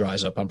Roadrunner thing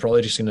dries up, I'm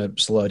probably just going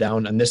to slow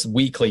down, and this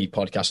weekly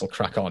podcast will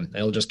crack on.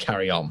 It'll just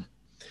carry on.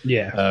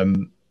 Yeah.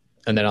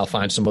 And then I'll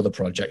find some other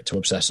project to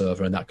obsess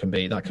over, and that can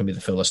be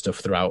the filler stuff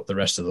throughout the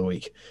rest of the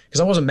week.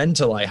 Because I wasn't meant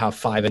to like have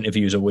 5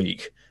 interviews a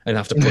week and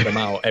have to put them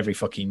out every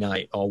fucking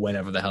night or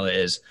whenever the hell it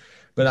is.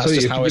 But that's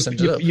just how it's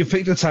ended up. You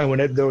picked a time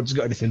when no one's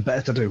got anything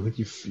better to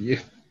do.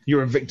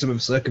 You're a victim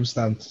of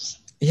circumstance.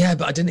 Yeah,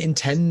 but I didn't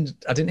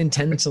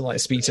intend to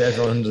like speak to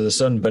everyone under the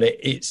sun, but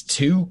it's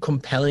too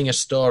compelling a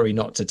story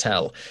not to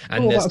tell.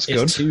 And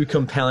it's too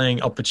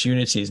compelling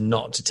opportunities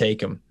not to take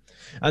them.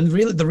 And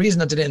really, the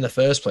reason I did it in the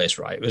first place,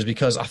 right, was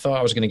because I thought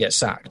I was going to get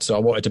sacked, so I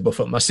wanted to buff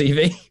up my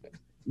CV.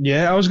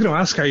 Yeah, I was going to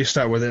ask how you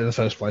started with it in the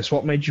first place.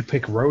 What made you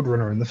pick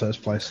Roadrunner in the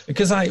first place?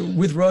 Because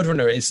with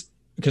Roadrunner,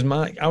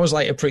 I was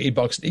like a pretty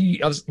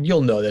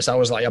you'll know this, I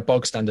was like a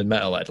bog standard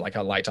metalhead. Like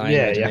I liked Iron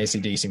Maiden,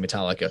 AC/DC,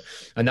 Metallica,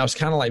 and I was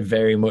kind of like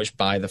very much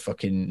by the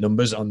fucking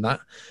numbers on that.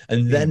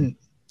 And then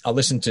I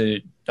listened to,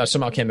 I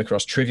somehow came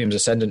across Trivium's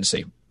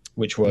Ascendancy,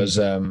 which was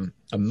a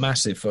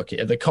massive fucking,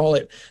 at the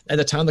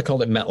time they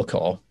called it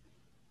metalcore.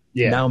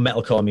 Yeah. Now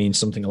metalcore means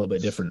something a little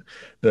bit different,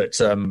 but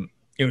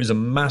it was a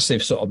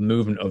massive sort of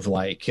movement of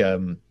like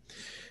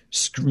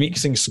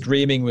mixing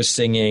screaming with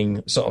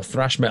singing, sort of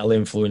thrash metal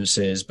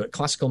influences, but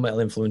classical metal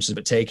influences,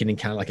 but taken in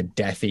kind of like a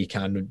deathy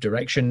kind of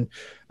direction.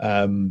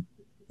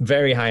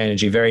 Very high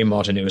energy, very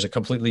modern. It was a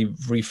completely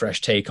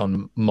refreshed take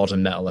on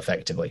modern metal,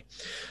 effectively.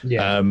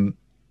 Yeah.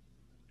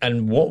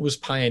 And what was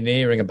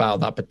pioneering about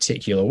that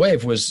particular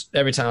wave was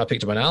every time I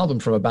picked up an album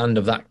from a band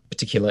of that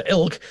particular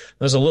ilk,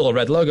 there's a little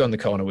red logo in the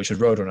corner, which was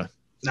Roadrunner.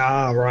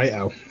 Ah, right.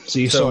 Oh, so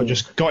you sort of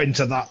just got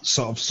into that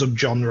sort of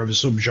subgenre of a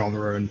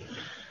subgenre, and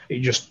it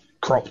just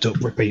cropped up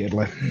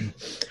repeatedly.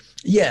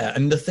 Yeah,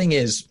 and the thing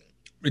is,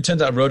 it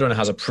turns out Roadrunner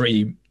has a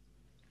pretty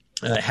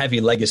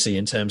heavy legacy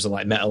in terms of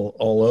like metal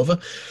all over.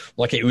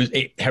 Like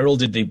it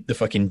heralded the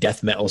fucking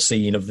death metal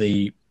scene of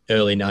the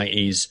early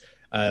 90s.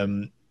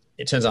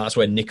 It turns out that's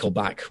where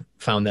Nickelback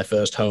found their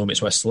first home.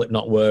 It's where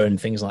Slipknot were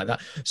and things like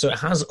that. So it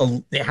has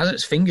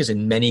its fingers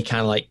in many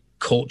kind of like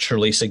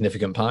culturally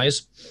significant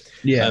pies.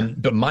 Yeah.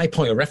 But my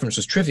point of reference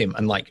was Trivium,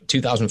 and like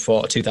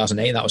 2004 or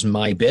 2008, that was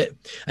my bit.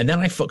 And then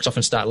I fucked off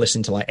and started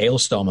listening to like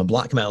Ailstorm and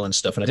black metal and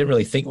stuff, and I didn't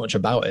really think much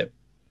about it.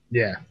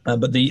 Yeah.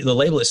 But the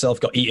label itself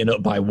got eaten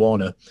up by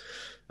Warner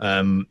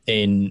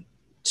in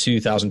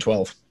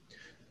 2012.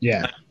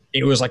 Yeah.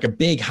 It was like a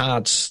big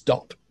hard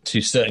stop to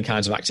certain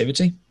kinds of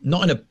activity,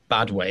 not in a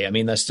bad way. I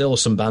mean, there's still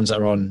some bands that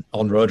are on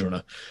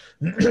Roadrunner,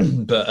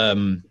 but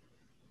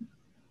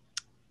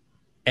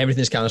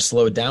everything's kind of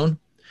slowed down.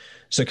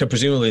 So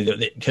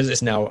presumably, because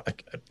it's now a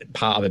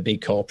part of a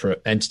big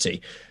corporate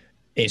entity,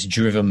 it's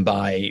driven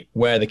by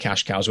where the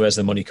cash cows, where's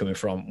the money coming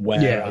from,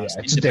 where it's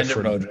independent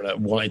Roadrunner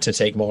wanted to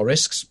take more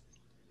risks.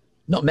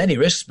 Not many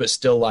risks, but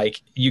still,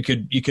 like you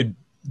could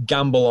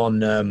gamble on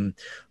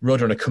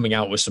Roadrunner coming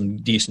out with some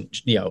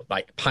decent,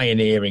 like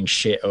pioneering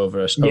shit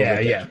over us. So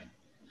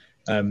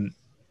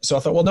I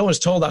thought, well, no one's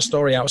told that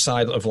story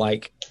outside of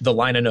like the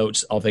liner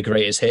notes of the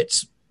Greatest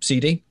Hits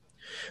CD.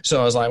 So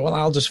I was like, well,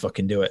 I'll just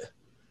fucking do it.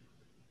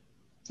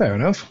 Fair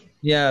enough.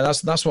 Yeah,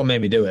 that's what made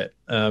me do it.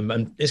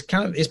 And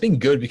it's been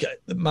good because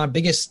my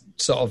biggest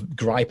sort of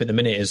gripe at the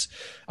minute is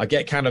I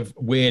get kind of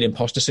weird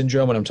imposter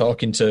syndrome when I'm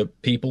talking to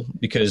people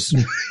because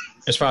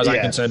as far as I'm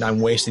concerned,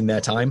 I'm wasting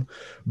their time.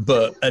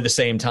 But at the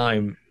same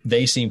time,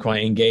 they seem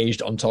quite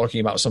engaged on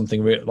talking about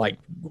something like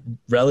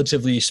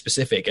relatively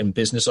specific and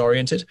business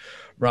oriented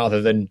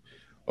rather than,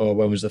 oh,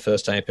 when was the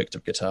first time I picked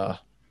up guitar?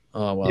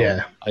 Oh,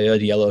 well, I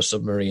heard Yellow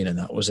Submarine and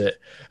that was it.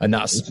 And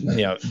that's,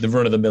 the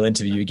run-of-the-mill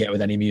interview you get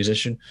with any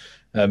musician.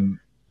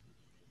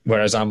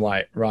 Whereas I'm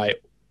like, right,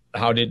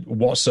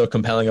 what's so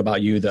compelling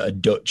about you that a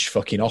Dutch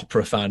fucking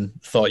opera fan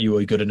thought you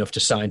were good enough to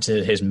sign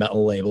to his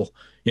metal label?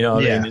 You know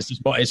what I mean? It's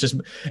just,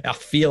 I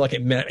feel like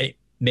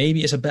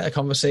maybe it's a better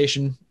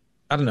conversation.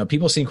 I don't know.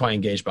 People seem quite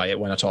engaged by it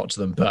when I talk to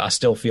them, but I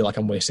still feel like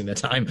I'm wasting their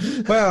time.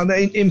 Well,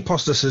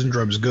 imposter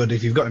syndrome is good.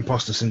 If you've got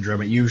imposter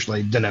syndrome, it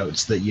usually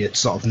denotes that you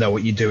sort of know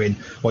what you're doing,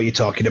 what you're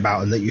talking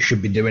about, and that you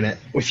should be doing it.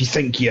 If you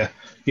think you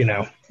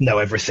know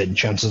everything,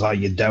 chances are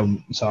you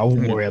don't. So I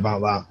wouldn't worry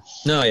about that.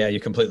 No, yeah, you're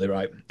completely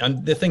right.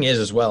 And the thing is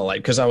as well,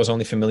 like, because I was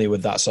only familiar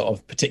with that sort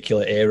of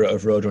particular era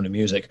of Roadrunner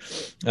music,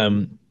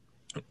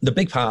 the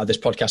big part of this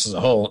podcast as a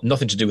whole,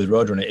 nothing to do with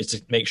Roadrunner, is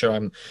to make sure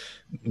I'm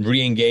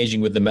re-engaging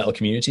with the metal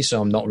community,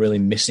 so I'm not really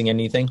missing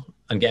anything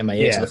and getting my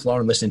ear to the floor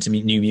and listening to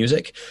new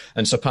music.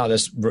 And so part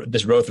of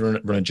this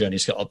Roadrunner journey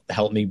has got to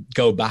help me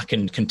go back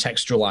and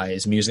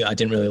contextualize music I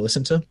didn't really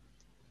listen to.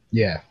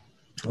 Yeah.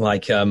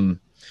 Like,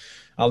 I'm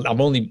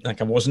only, like,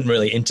 I wasn't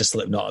really into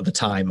Slipknot at the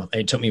time.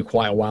 It took me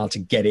quite a while to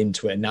get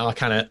into it. Now I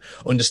kind of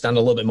understand a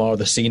little bit more of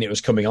the scene it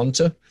was coming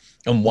onto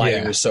and why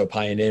it was so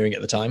pioneering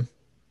at the time.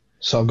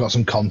 So I've got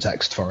some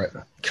context for it.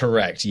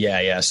 Correct.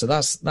 Yeah. So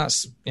that's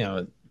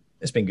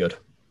it's been good.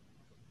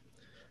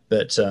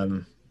 But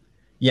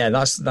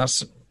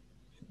that's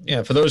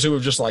for those who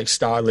have just like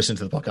started listening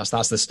to the podcast,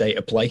 that's the state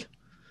of play.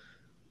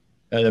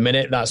 At the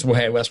minute, that's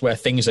where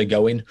things are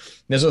going.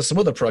 There's some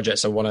other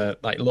projects I want to,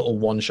 like, little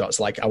one shots.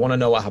 Like, I want to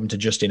know what happened to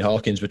Justin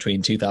Hawkins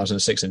between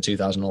 2006 and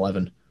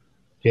 2011.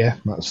 Yeah,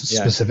 that's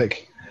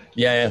specific.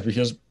 Yeah,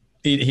 because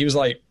he was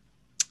like,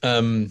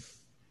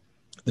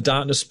 the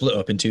Darkness split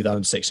up in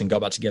 2006 and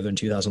got back together in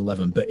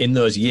 2011. But in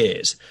those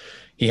years,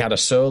 he had a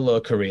solo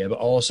career, but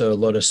also a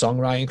load of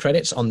songwriting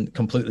credits on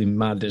completely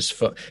mad as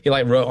fuck. He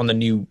like wrote on a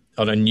new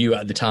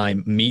at the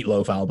time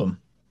Meatloaf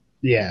album.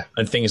 Yeah.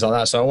 And things like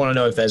that. So I want to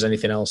know if there's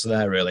anything else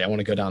there, really. I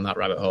want to go down that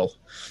rabbit hole.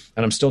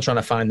 And I'm still trying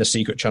to find the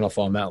secret Channel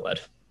 4 Metalhead.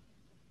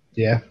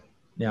 Yeah.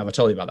 Yeah, have I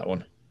told you about that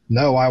one?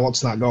 No, why? What's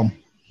that gone?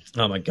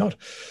 Oh, my God.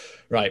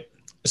 Right.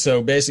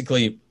 So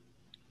basically,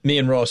 me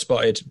and Raw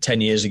spotted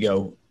 10 years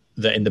ago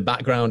that in the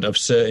background of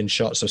certain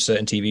shots of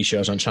certain TV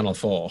shows on Channel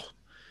 4,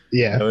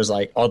 there was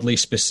like oddly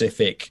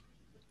specific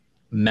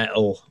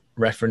metal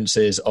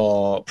references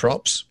or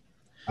props.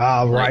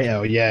 Ah,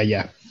 right.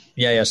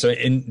 Yeah. So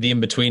in the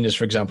in-betweeners,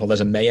 for example,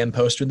 there's a Mayhem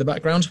poster in the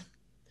background.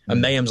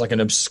 And Mayhem's like an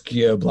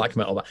obscure black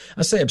metal band.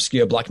 I say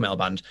obscure black metal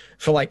band.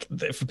 For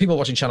people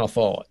watching Channel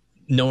 4,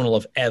 no one will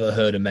have ever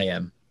heard of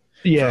Mayhem.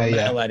 Yeah,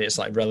 Metalhead, it's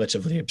like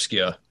relatively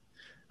obscure.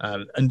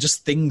 and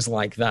just things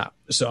like that.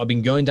 So I've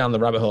been going down the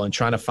rabbit hole and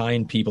trying to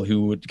find people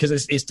who would, because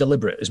it's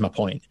deliberate, is my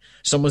point.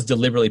 Someone's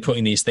deliberately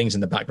putting these things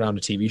in the background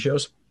of TV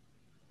shows.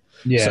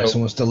 Yeah, so,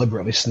 someone's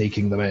deliberately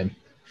sneaking them in.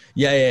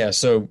 Yeah.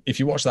 So if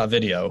you watch that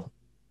video,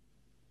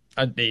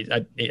 I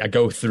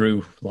go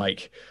through,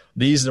 like,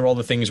 these are all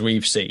the things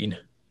we've seen.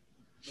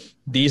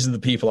 These are the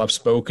people I've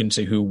spoken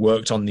to who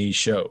worked on these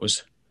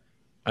shows.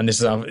 And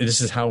this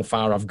is how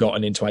far I've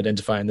gotten into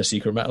identifying the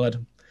secret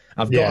metalhead.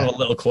 I've gotten a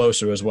little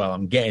closer as well.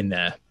 I'm getting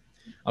there.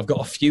 I've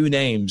got a few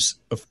names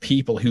of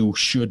people who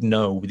should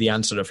know the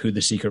answer of who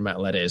the secret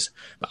metalhead is,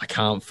 but I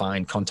can't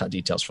find contact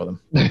details for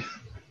them.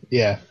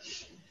 Yeah,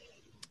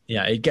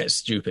 it gets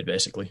stupid,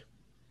 basically.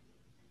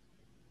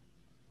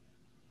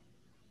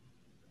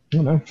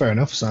 No, fair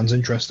enough. Sounds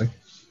interesting.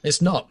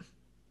 It's not.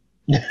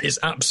 It's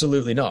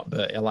absolutely not,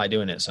 but I like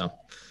doing it, so.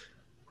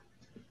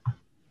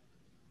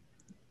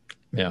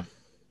 Yeah.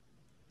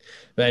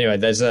 But anyway,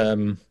 there's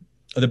the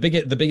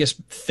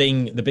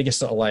biggest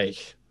sort of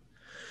like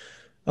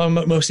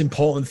most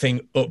important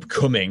thing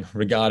upcoming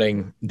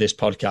regarding this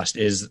podcast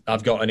is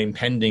I've got an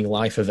impending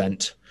life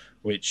event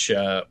which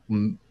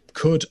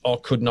could or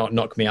could not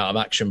knock me out of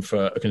action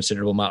for a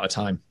considerable amount of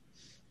time,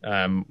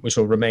 which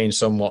will remain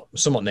somewhat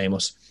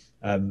nameless.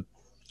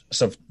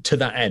 So to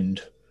that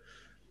end,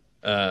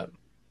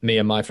 me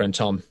and my friend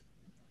Tom,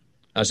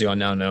 as you are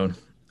now known,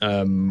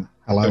 Hello.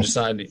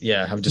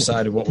 have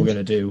decided what we're going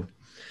to do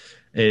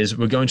is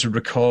we're going to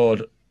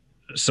record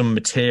some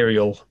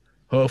material,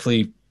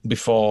 hopefully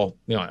before,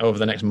 over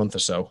the next month or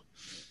so,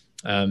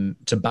 to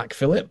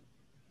backfill it.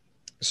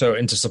 So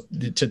to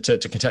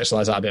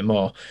contextualize that a bit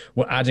more,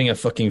 we're adding a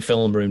fucking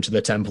film room to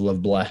the Temple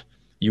of Blair.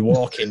 You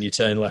walk in, you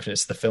turn left, and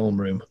it's the film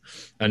room.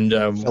 And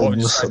what we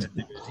decided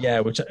to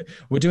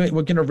do is,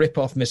 we're going to rip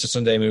off Mr.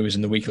 Sunday Movies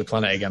and the Weekly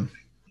Planet again,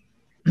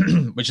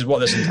 which is what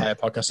this entire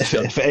podcast is.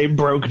 If it ain't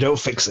broke, don't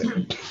fix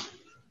it.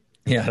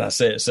 Yeah,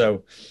 that's it.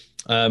 So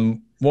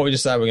what we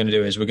decided we're going to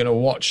do is we're going to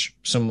watch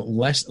some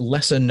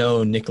lesser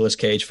known Nicolas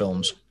Cage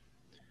films,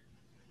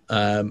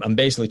 and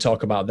basically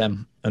talk about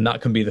them, and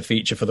that can be the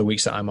feature for the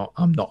weeks that I'm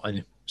not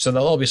in. So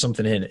there'll all be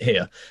something in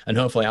here, and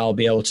hopefully I'll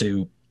be able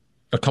to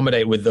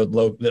accommodate with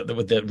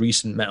the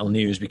recent metal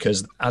news,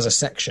 because as a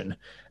section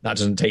that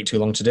doesn't take too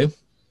long to do.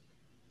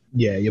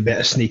 Yeah, you'll be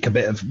able to sneak a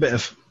bit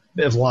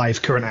of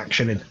live current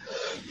action in.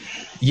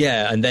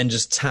 Yeah, and then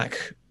just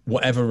tack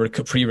whatever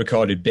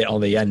pre-recorded bit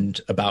on the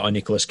end about a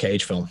Nicolas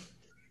Cage film.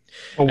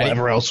 Or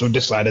whatever else we've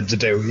decided to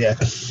do, yeah.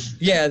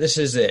 Yeah, this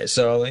is it.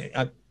 So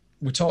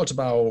we talked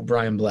about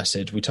Brian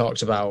Blessed. We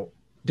talked about...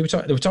 Did we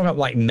talk about,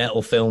 like,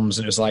 metal films?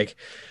 And it was like...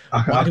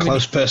 Our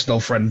close personal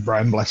friend,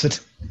 Brian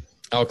Blessed.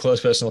 Our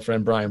close personal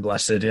friend, Brian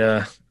Blessed,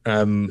 yeah.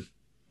 It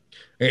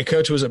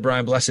occurred to us that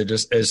Brian Blessed,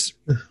 as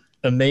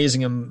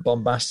amazing and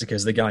bombastic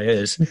as the guy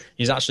is,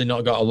 he's actually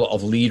not got a lot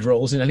of lead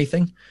roles in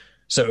anything.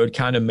 So it would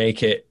kind of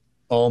make it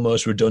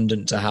almost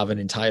redundant to have an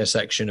entire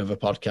section of a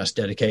podcast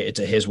dedicated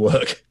to his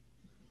work.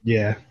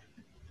 Yeah.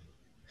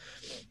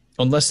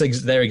 Unless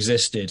there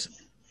existed,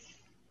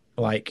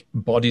 like,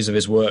 bodies of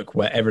his work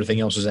where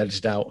everything else was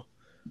edited out.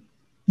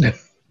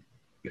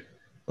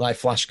 Like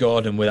Flash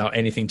Gordon without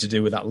anything to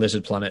do with that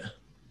lizard planet.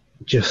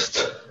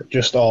 Just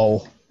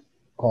all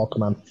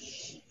Hawkman.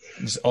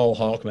 It's all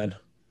Hawkmen,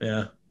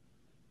 yeah.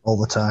 All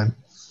the time.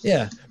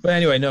 Yeah, but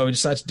anyway, no, we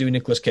decided to do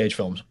Nicolas Cage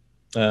films.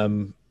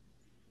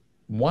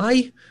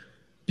 Why?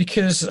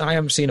 Because I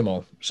haven't seen them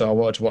all, so I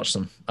wanted to watch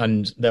them.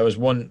 And there was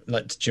one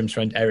that Jim's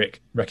friend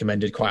Eric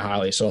recommended quite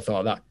highly, so I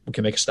thought that we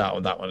can make a start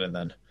with that one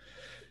and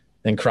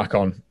then crack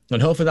on.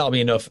 And hopefully that'll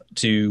be enough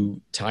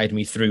to tide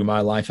me through my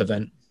life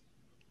event.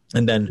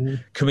 And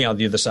then coming out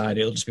the other side,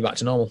 it'll just be back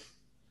to normal.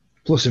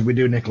 Plus, if we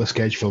do Nicolas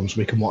Cage films,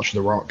 we can watch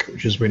The Rock,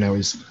 which, as we know,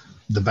 is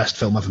the best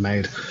film ever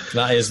made.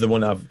 That is the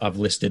one I've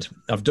listed.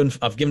 I've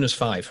given us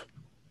 5.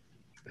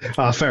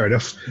 Fair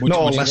enough. Not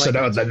all lesser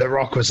known. The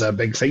Rock was a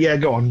big thing. Yeah,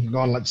 go on.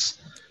 Let's.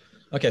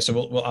 Okay,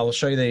 so I'll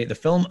show you the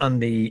film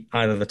and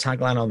either the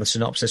tagline or the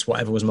synopsis,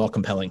 whatever was more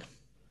compelling.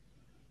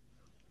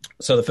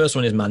 So the first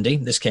one is Mandy.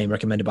 This came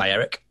recommended by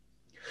Eric.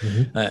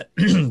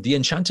 Mm-hmm. The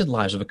enchanted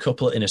lives of a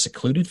couple in a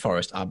secluded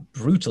forest are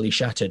brutally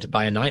shattered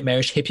by a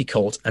nightmarish hippie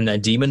cult and their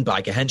demon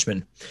biker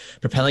henchmen,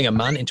 propelling a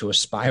man into a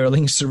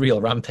spiraling,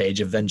 surreal rampage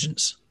of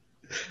vengeance.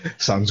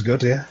 Sounds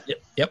good, yeah.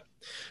 Yep.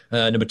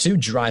 Number 2,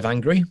 Drive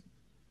Angry.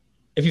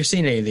 If you've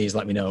seen any of these,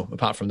 let me know,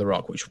 apart from The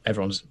Rock, which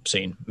everyone's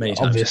seen many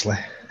times. Obviously,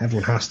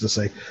 everyone has to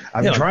see.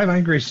 Drive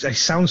Angry, it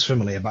sounds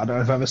familiar, but I don't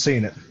know if I've ever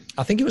seen it.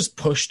 I think it was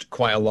pushed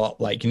quite a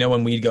lot. Like,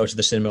 when we'd go to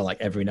the cinema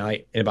like every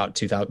night in about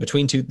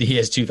the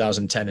years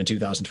 2010 and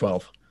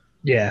 2012.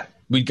 Yeah.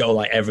 We'd go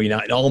like every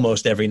night,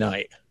 almost every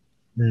night.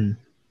 Mm.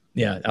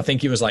 Yeah, I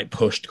think it was like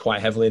pushed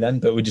quite heavily then,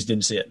 but we just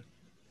didn't see it.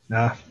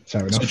 Nah,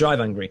 fair enough. So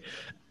Drive Angry.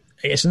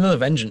 It's another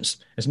vengeance.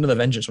 It's another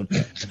vengeance one.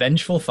 A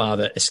vengeful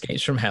father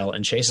escapes from hell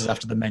and chases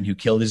after the men who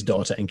killed his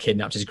daughter and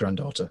kidnapped his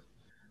granddaughter.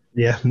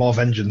 Yeah, more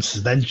vengeance.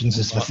 Vengeance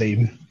is the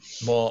theme.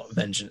 More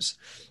vengeance.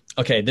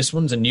 Okay, this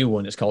one's a new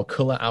one. It's called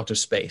Color Out of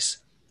Space.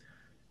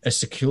 A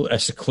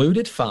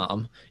secluded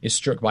farm is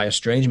struck by a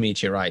strange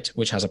meteorite,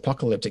 which has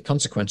apocalyptic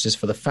consequences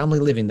for the family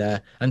living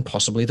there and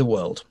possibly the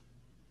world.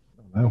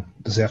 Oh,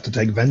 does he have to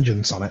take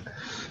vengeance on it?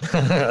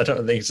 I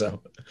don't think so.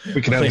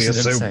 We can only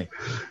assume.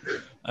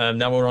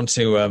 Now we're on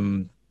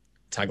to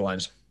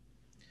taglines.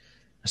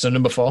 So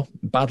number 4,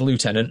 Bad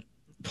Lieutenant,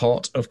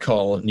 Port of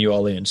Call, New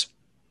Orleans.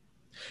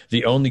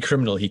 The only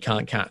criminal he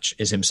can't catch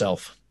is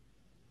himself.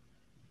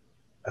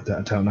 I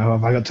don't know.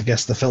 Have I got to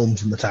guess the film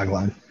from the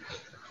tagline?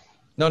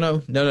 No.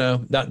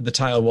 The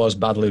title was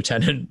Bad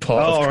Lieutenant,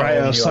 Port of Call, right.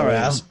 Oh, New sorry.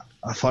 Orleans.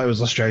 I thought it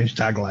was a strange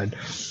tagline.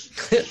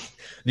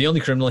 The only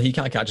criminal he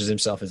can't catch is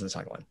himself is the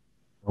tagline.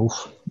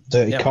 Oh,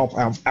 dirty cop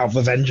out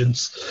for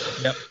vengeance.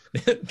 Yep.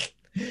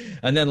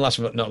 And then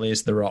last but not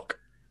least, The Rock.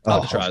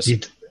 Alcatraz.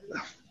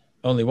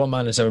 Only one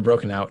man has ever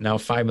broken out. Now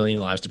 5 million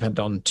lives depend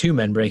on 2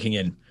 men breaking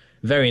in.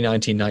 Very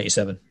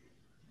 1997.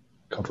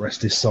 God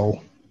rest his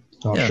soul.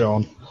 Oh, yeah.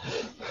 Sean.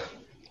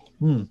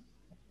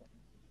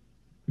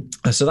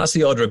 So that's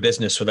the order of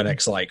business for the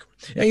next,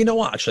 yeah, you know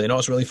what, actually? You know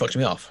what's really fucked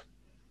me off?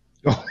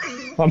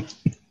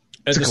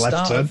 At the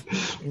start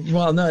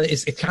well, no,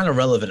 it's kind of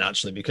relevant,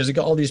 actually, because you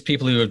got all these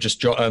people who have just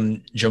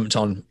jumped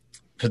on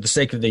for the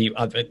sake of the,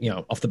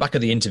 off the back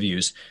of the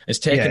interviews.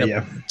 It's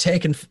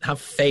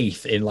have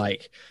faith in,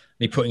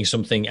 me putting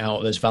something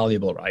out that's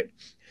valuable, right?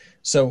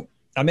 So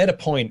I made a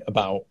point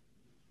about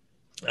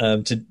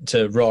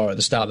to Raw at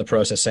the start of the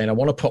process saying I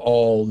want to put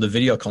all the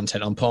video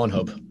content on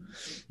Pornhub.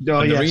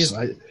 Oh, yes.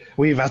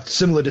 We've had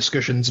similar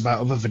discussions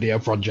about other video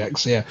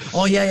projects, yeah.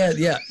 Oh,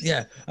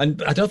 yeah.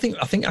 And I think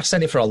I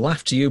said it for a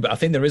laugh to you, but I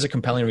think there is a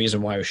compelling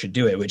reason why we should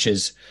do it, which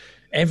is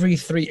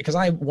because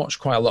I watch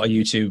quite a lot of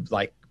YouTube,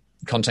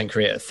 content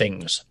creator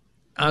things,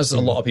 as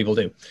a lot of people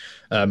do.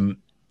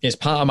 It's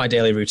part of my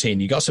daily routine.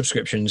 You got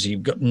subscriptions,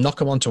 you knock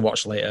them on to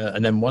watch later,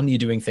 and then when you're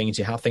doing things,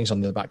 you have things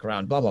on the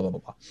background, blah, blah, blah, blah,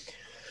 blah.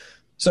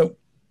 So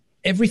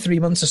every 3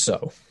 months or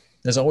so,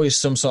 there's always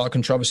some sort of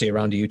controversy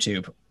around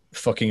YouTube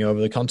fucking over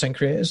the content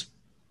creators.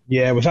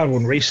 Yeah, we've had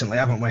one recently,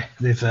 haven't we?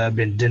 They've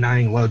been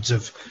denying loads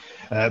of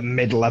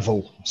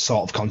mid-level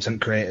sort of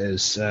content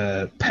creators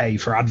pay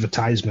for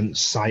advertisements,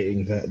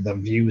 citing that the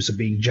views are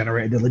being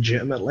generated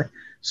illegitimately.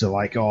 So,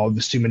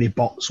 there's too many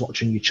bots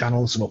watching your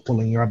channel, so we're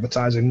pulling your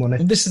advertising money. I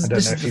don't know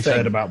if you've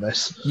heard about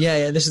this.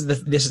 Yeah.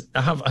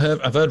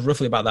 I've heard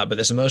roughly about that, but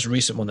there's the most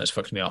recent one that's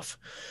fucked me off.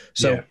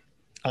 So. Yeah.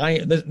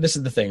 This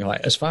is the thing,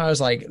 as far as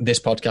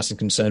this podcast is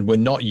concerned, we're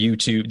not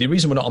YouTube. The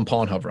reason we're not on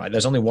Pornhub, right?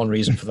 There's only one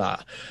reason for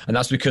that, and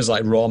that's because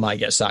Raw might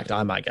get sacked,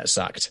 I might get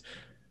sacked.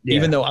 Yeah.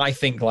 Even though I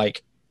think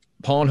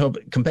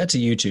Pornhub compared to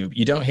YouTube,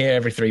 you don't hear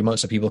every 3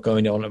 months of people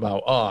going on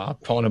about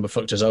Pornhub have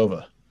fucked us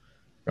over,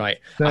 right?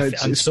 No,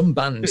 some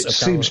bands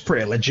seems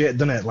pretty legit,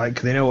 doesn't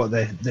it? They know what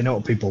they know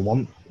what people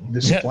want.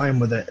 They're supplying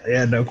with it.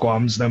 Yeah, no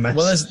qualms, no mess.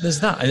 Well, there's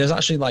that, and there's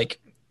actually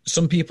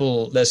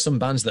there's some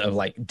bands that have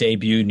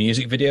debuted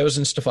music videos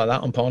and stuff like that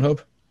on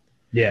Pornhub.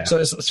 Yeah.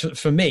 So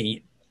for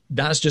me,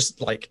 that's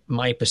just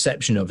my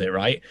perception of it,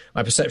 right?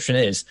 My perception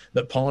is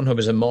that Pornhub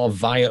is a more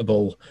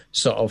viable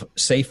sort of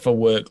safe for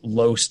work,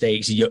 low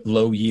stakes,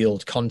 low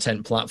yield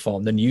content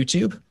platform than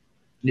YouTube.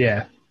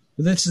 Yeah.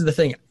 But this is the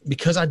thing,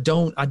 because I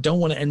don't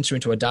want to enter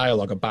into a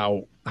dialogue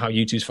about how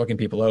YouTube's fucking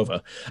people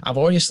over. I've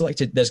already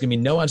selected, there's going to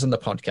be no ads on the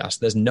podcast.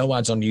 There's no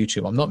ads on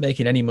YouTube. I'm not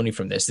making any money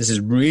from this. This is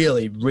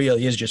really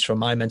is just for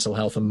my mental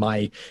health and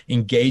my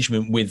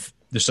engagement with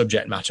the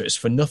subject matter. It's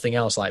for nothing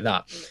else like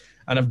that.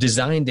 And I've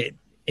designed it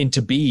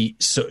to be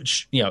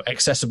such,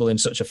 accessible in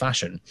such a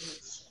fashion.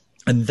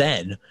 And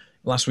then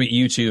last week,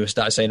 YouTube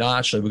started saying,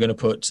 actually, we're going to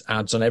put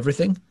ads on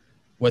everything,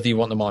 whether you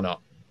want them or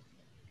not.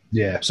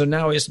 Yeah. So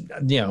now it's,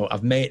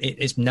 I've made it,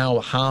 it's now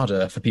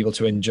harder for people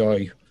to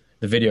enjoy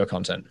the video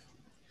content.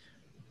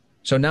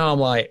 So now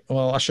I'm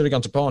I should have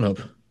gone to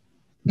Pornhub.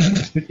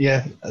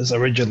 Yeah, as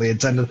originally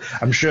intended.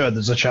 I'm sure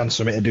there's a chance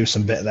for me to do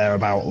some bit there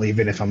about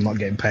leaving if I'm not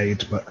getting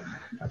paid, but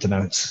I don't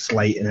know, it's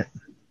late in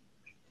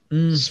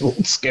it. So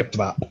we'll skip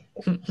that.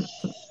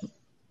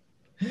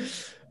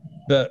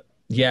 But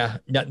yeah,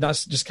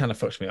 that's just kind of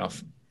fucks me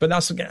off. But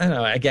that's,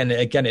 again,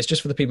 it's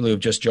just for the people who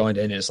have just joined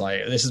in. It's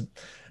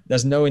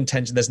there's no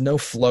intention, there's no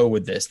flow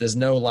with this. There's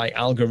no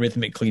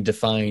algorithmically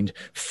defined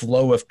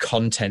flow of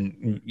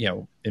content,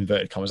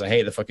 inverted commas. I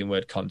hate the fucking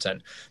word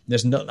content.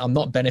 I'm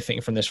not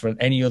benefiting from this for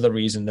any other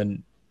reason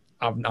than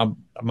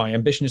my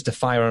ambition is to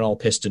fire on all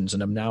pistons,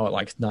 and I'm now at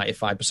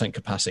 95%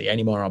 capacity.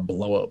 Any more I'll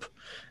blow up,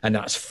 and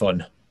that's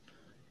fun.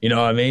 You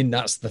know what I mean?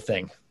 That's the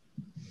thing.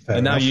 Fair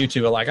and enough. Now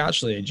YouTube are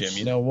actually, Jim,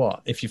 you know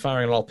what? If you're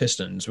firing on all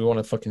pistons, we want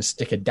to fucking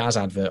stick a Daz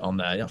advert on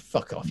there.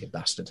 Fuck off, you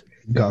bastard.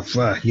 You've got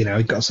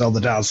to sell the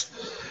Daz.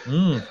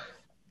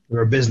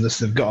 We're a business,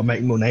 they've got to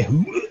make money.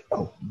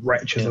 Oh,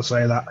 wretch, as I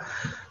say that.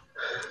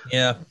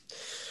 Yeah.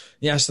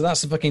 Yeah, so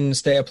that's the fucking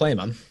state of play,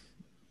 man.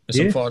 It's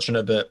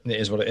unfortunate, but it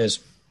is what it is.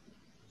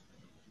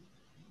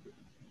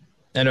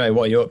 Anyway,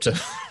 what are you up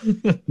to?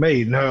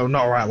 Me? No,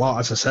 not a right lot,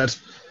 as I said.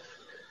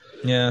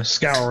 Yeah.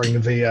 Scouring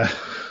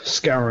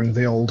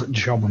the old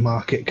job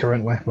market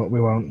currently, but we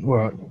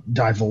won't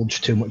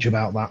divulge too much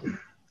about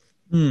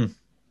that.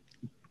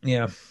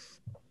 Yeah.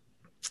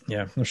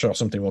 Yeah, I'm sure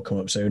something will come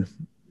up soon.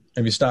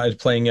 Have you started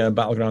playing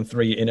Battleground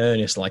 3 in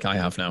earnest like I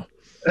have now?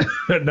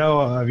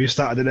 No, have you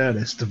started in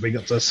earnest? Have we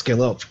got to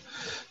skill up?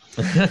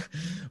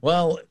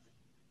 Well,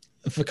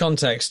 for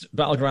context,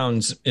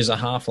 Battlegrounds is a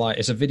Half-Life.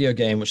 It's a video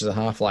game which is a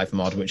Half-Life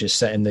mod, which is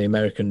set in the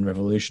American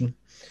Revolution.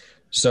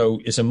 So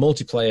it's a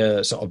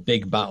multiplayer sort of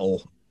big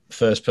battle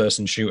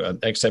first-person shooter,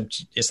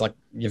 except it's like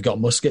you've got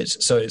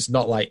muskets. So it's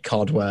not like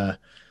COD where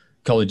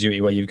Call of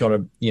Duty where you've got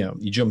to, you're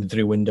jumping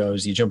through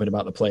windows, you're jumping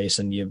about the place,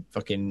 and you're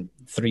fucking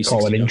 360.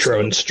 Calling intro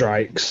and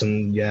strikes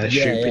and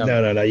shooting.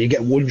 Yeah. No. You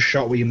get one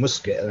shot with your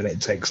musket, and then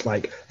it takes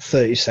like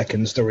 30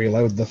 seconds to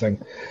reload the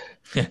thing.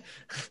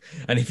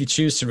 And if you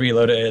choose to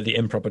reload it at the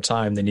improper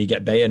time, then you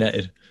get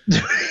bayoneted.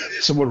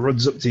 Someone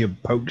runs up to you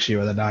and pokes you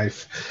with a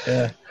knife.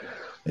 Yeah,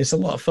 it's a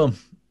lot of fun.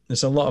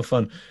 It's a lot of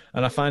fun,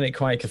 and I find it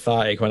quite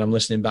cathartic when I'm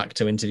listening back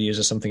to interviews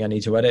or something I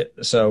need to edit.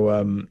 So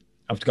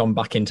I've gone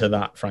back into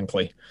that,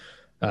 frankly.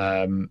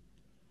 But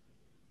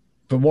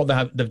what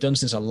they've done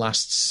since I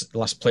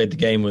last played the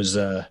game was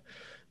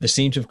they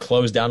seem to have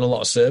closed down a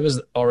lot of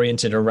servers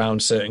oriented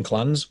around certain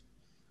clans.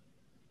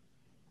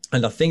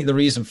 And I think the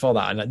reason for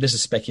that, and this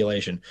is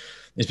speculation,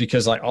 is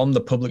because like on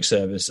the public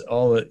servers,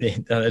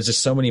 there's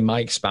just so many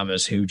mic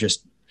spammers who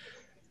just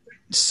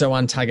so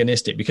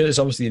antagonistic because it's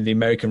obviously the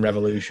American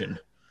Revolution.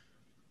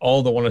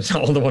 All they want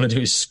to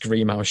do is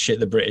scream how shit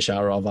the British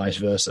are, or vice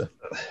versa.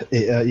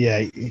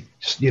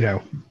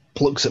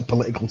 Plucks at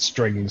political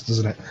strings,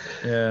 doesn't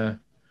it?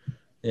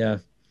 Yeah.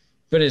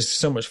 But it's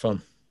so much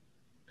fun.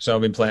 So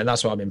I've been playing.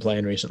 That's what I've been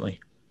playing recently.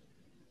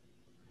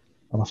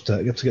 I'll have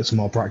to get some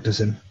more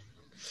practice in.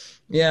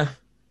 Yeah,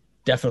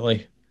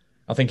 definitely.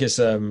 I think it's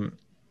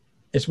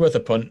worth a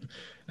punt.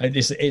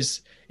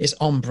 It's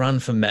on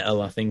brand for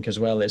Metal, I think, as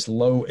well. It's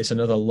low. It's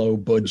another low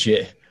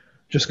budget.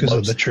 Just because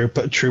of the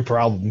Trooper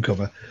album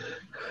cover.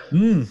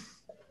 There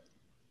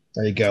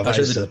you go. That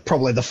is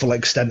probably the full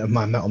extent of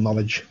my Metal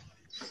knowledge.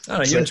 I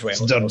know, you're into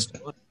it.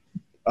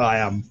 I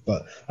am,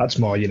 but that's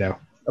more,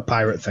 a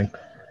pirate thing.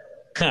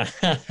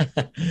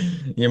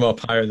 You're more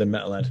pirate than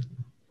metalhead.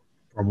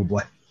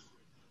 Probably.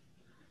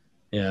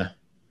 Yeah.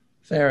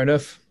 Fair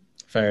enough.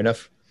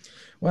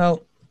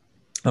 Well,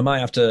 I might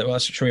have to... Well,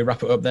 should we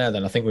wrap it up there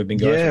then? I think we've been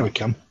going for we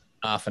can.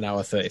 Half an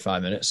hour,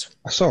 35 minutes.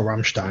 I saw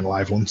Rammstein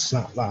live once.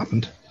 That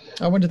happened.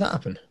 Oh, when did that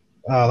happen?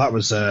 Oh, that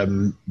was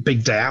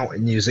big day out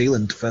in New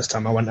Zealand. First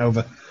time I went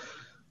over.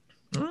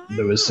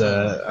 There was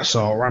I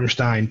saw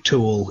Rammstein,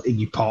 Tool,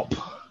 Iggy Pop.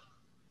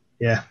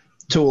 Yeah,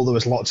 Tool. There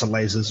was lots of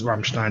lasers.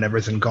 Rammstein,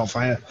 everything caught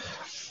fire.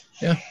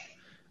 Yeah,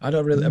 I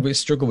don't really. We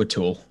struggle with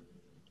Tool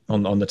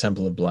on the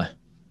Temple of Blair.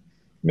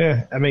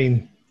 Yeah, I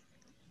mean,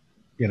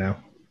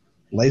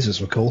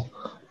 lasers were cool.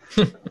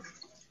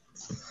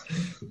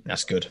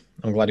 That's good.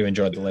 I'm glad you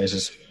enjoyed the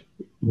lasers.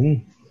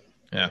 Mm.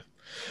 Yeah.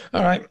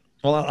 All right.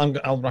 Well,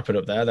 I'll wrap it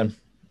up there then.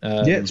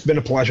 It's been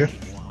a pleasure.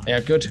 Yeah,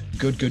 good.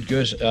 What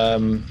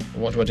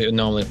do I do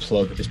normally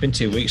plug? It's been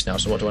 2 weeks now,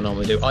 so what do I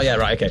normally do? Oh, yeah,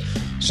 right, okay.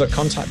 So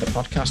contact the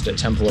podcast at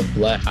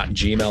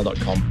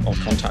templeofblair@gmail.com or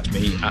contact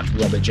me at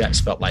RobertJet,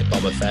 spelled like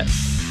Boba Fett,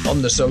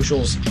 on the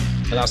socials,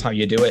 and that's how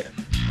you do it.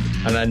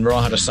 And then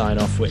Raw had a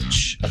sign-off,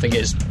 which I think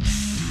is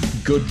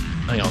good...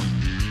 Hang on.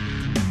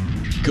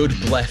 Good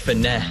Blair for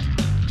now.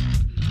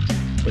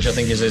 Which I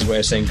think is his way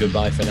of saying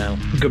goodbye for now.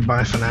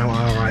 Goodbye for now,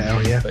 all right, oh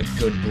yeah. But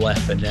good Blair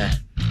for now.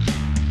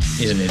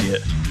 He's an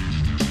idiot.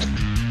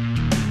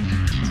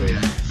 So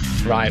yeah.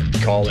 Right,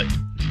 call it.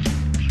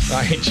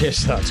 Right,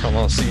 cheers to that, Tom.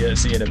 I'll see you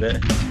in a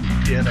bit.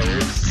 Yeah, no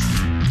worries.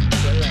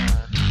 Bye-bye.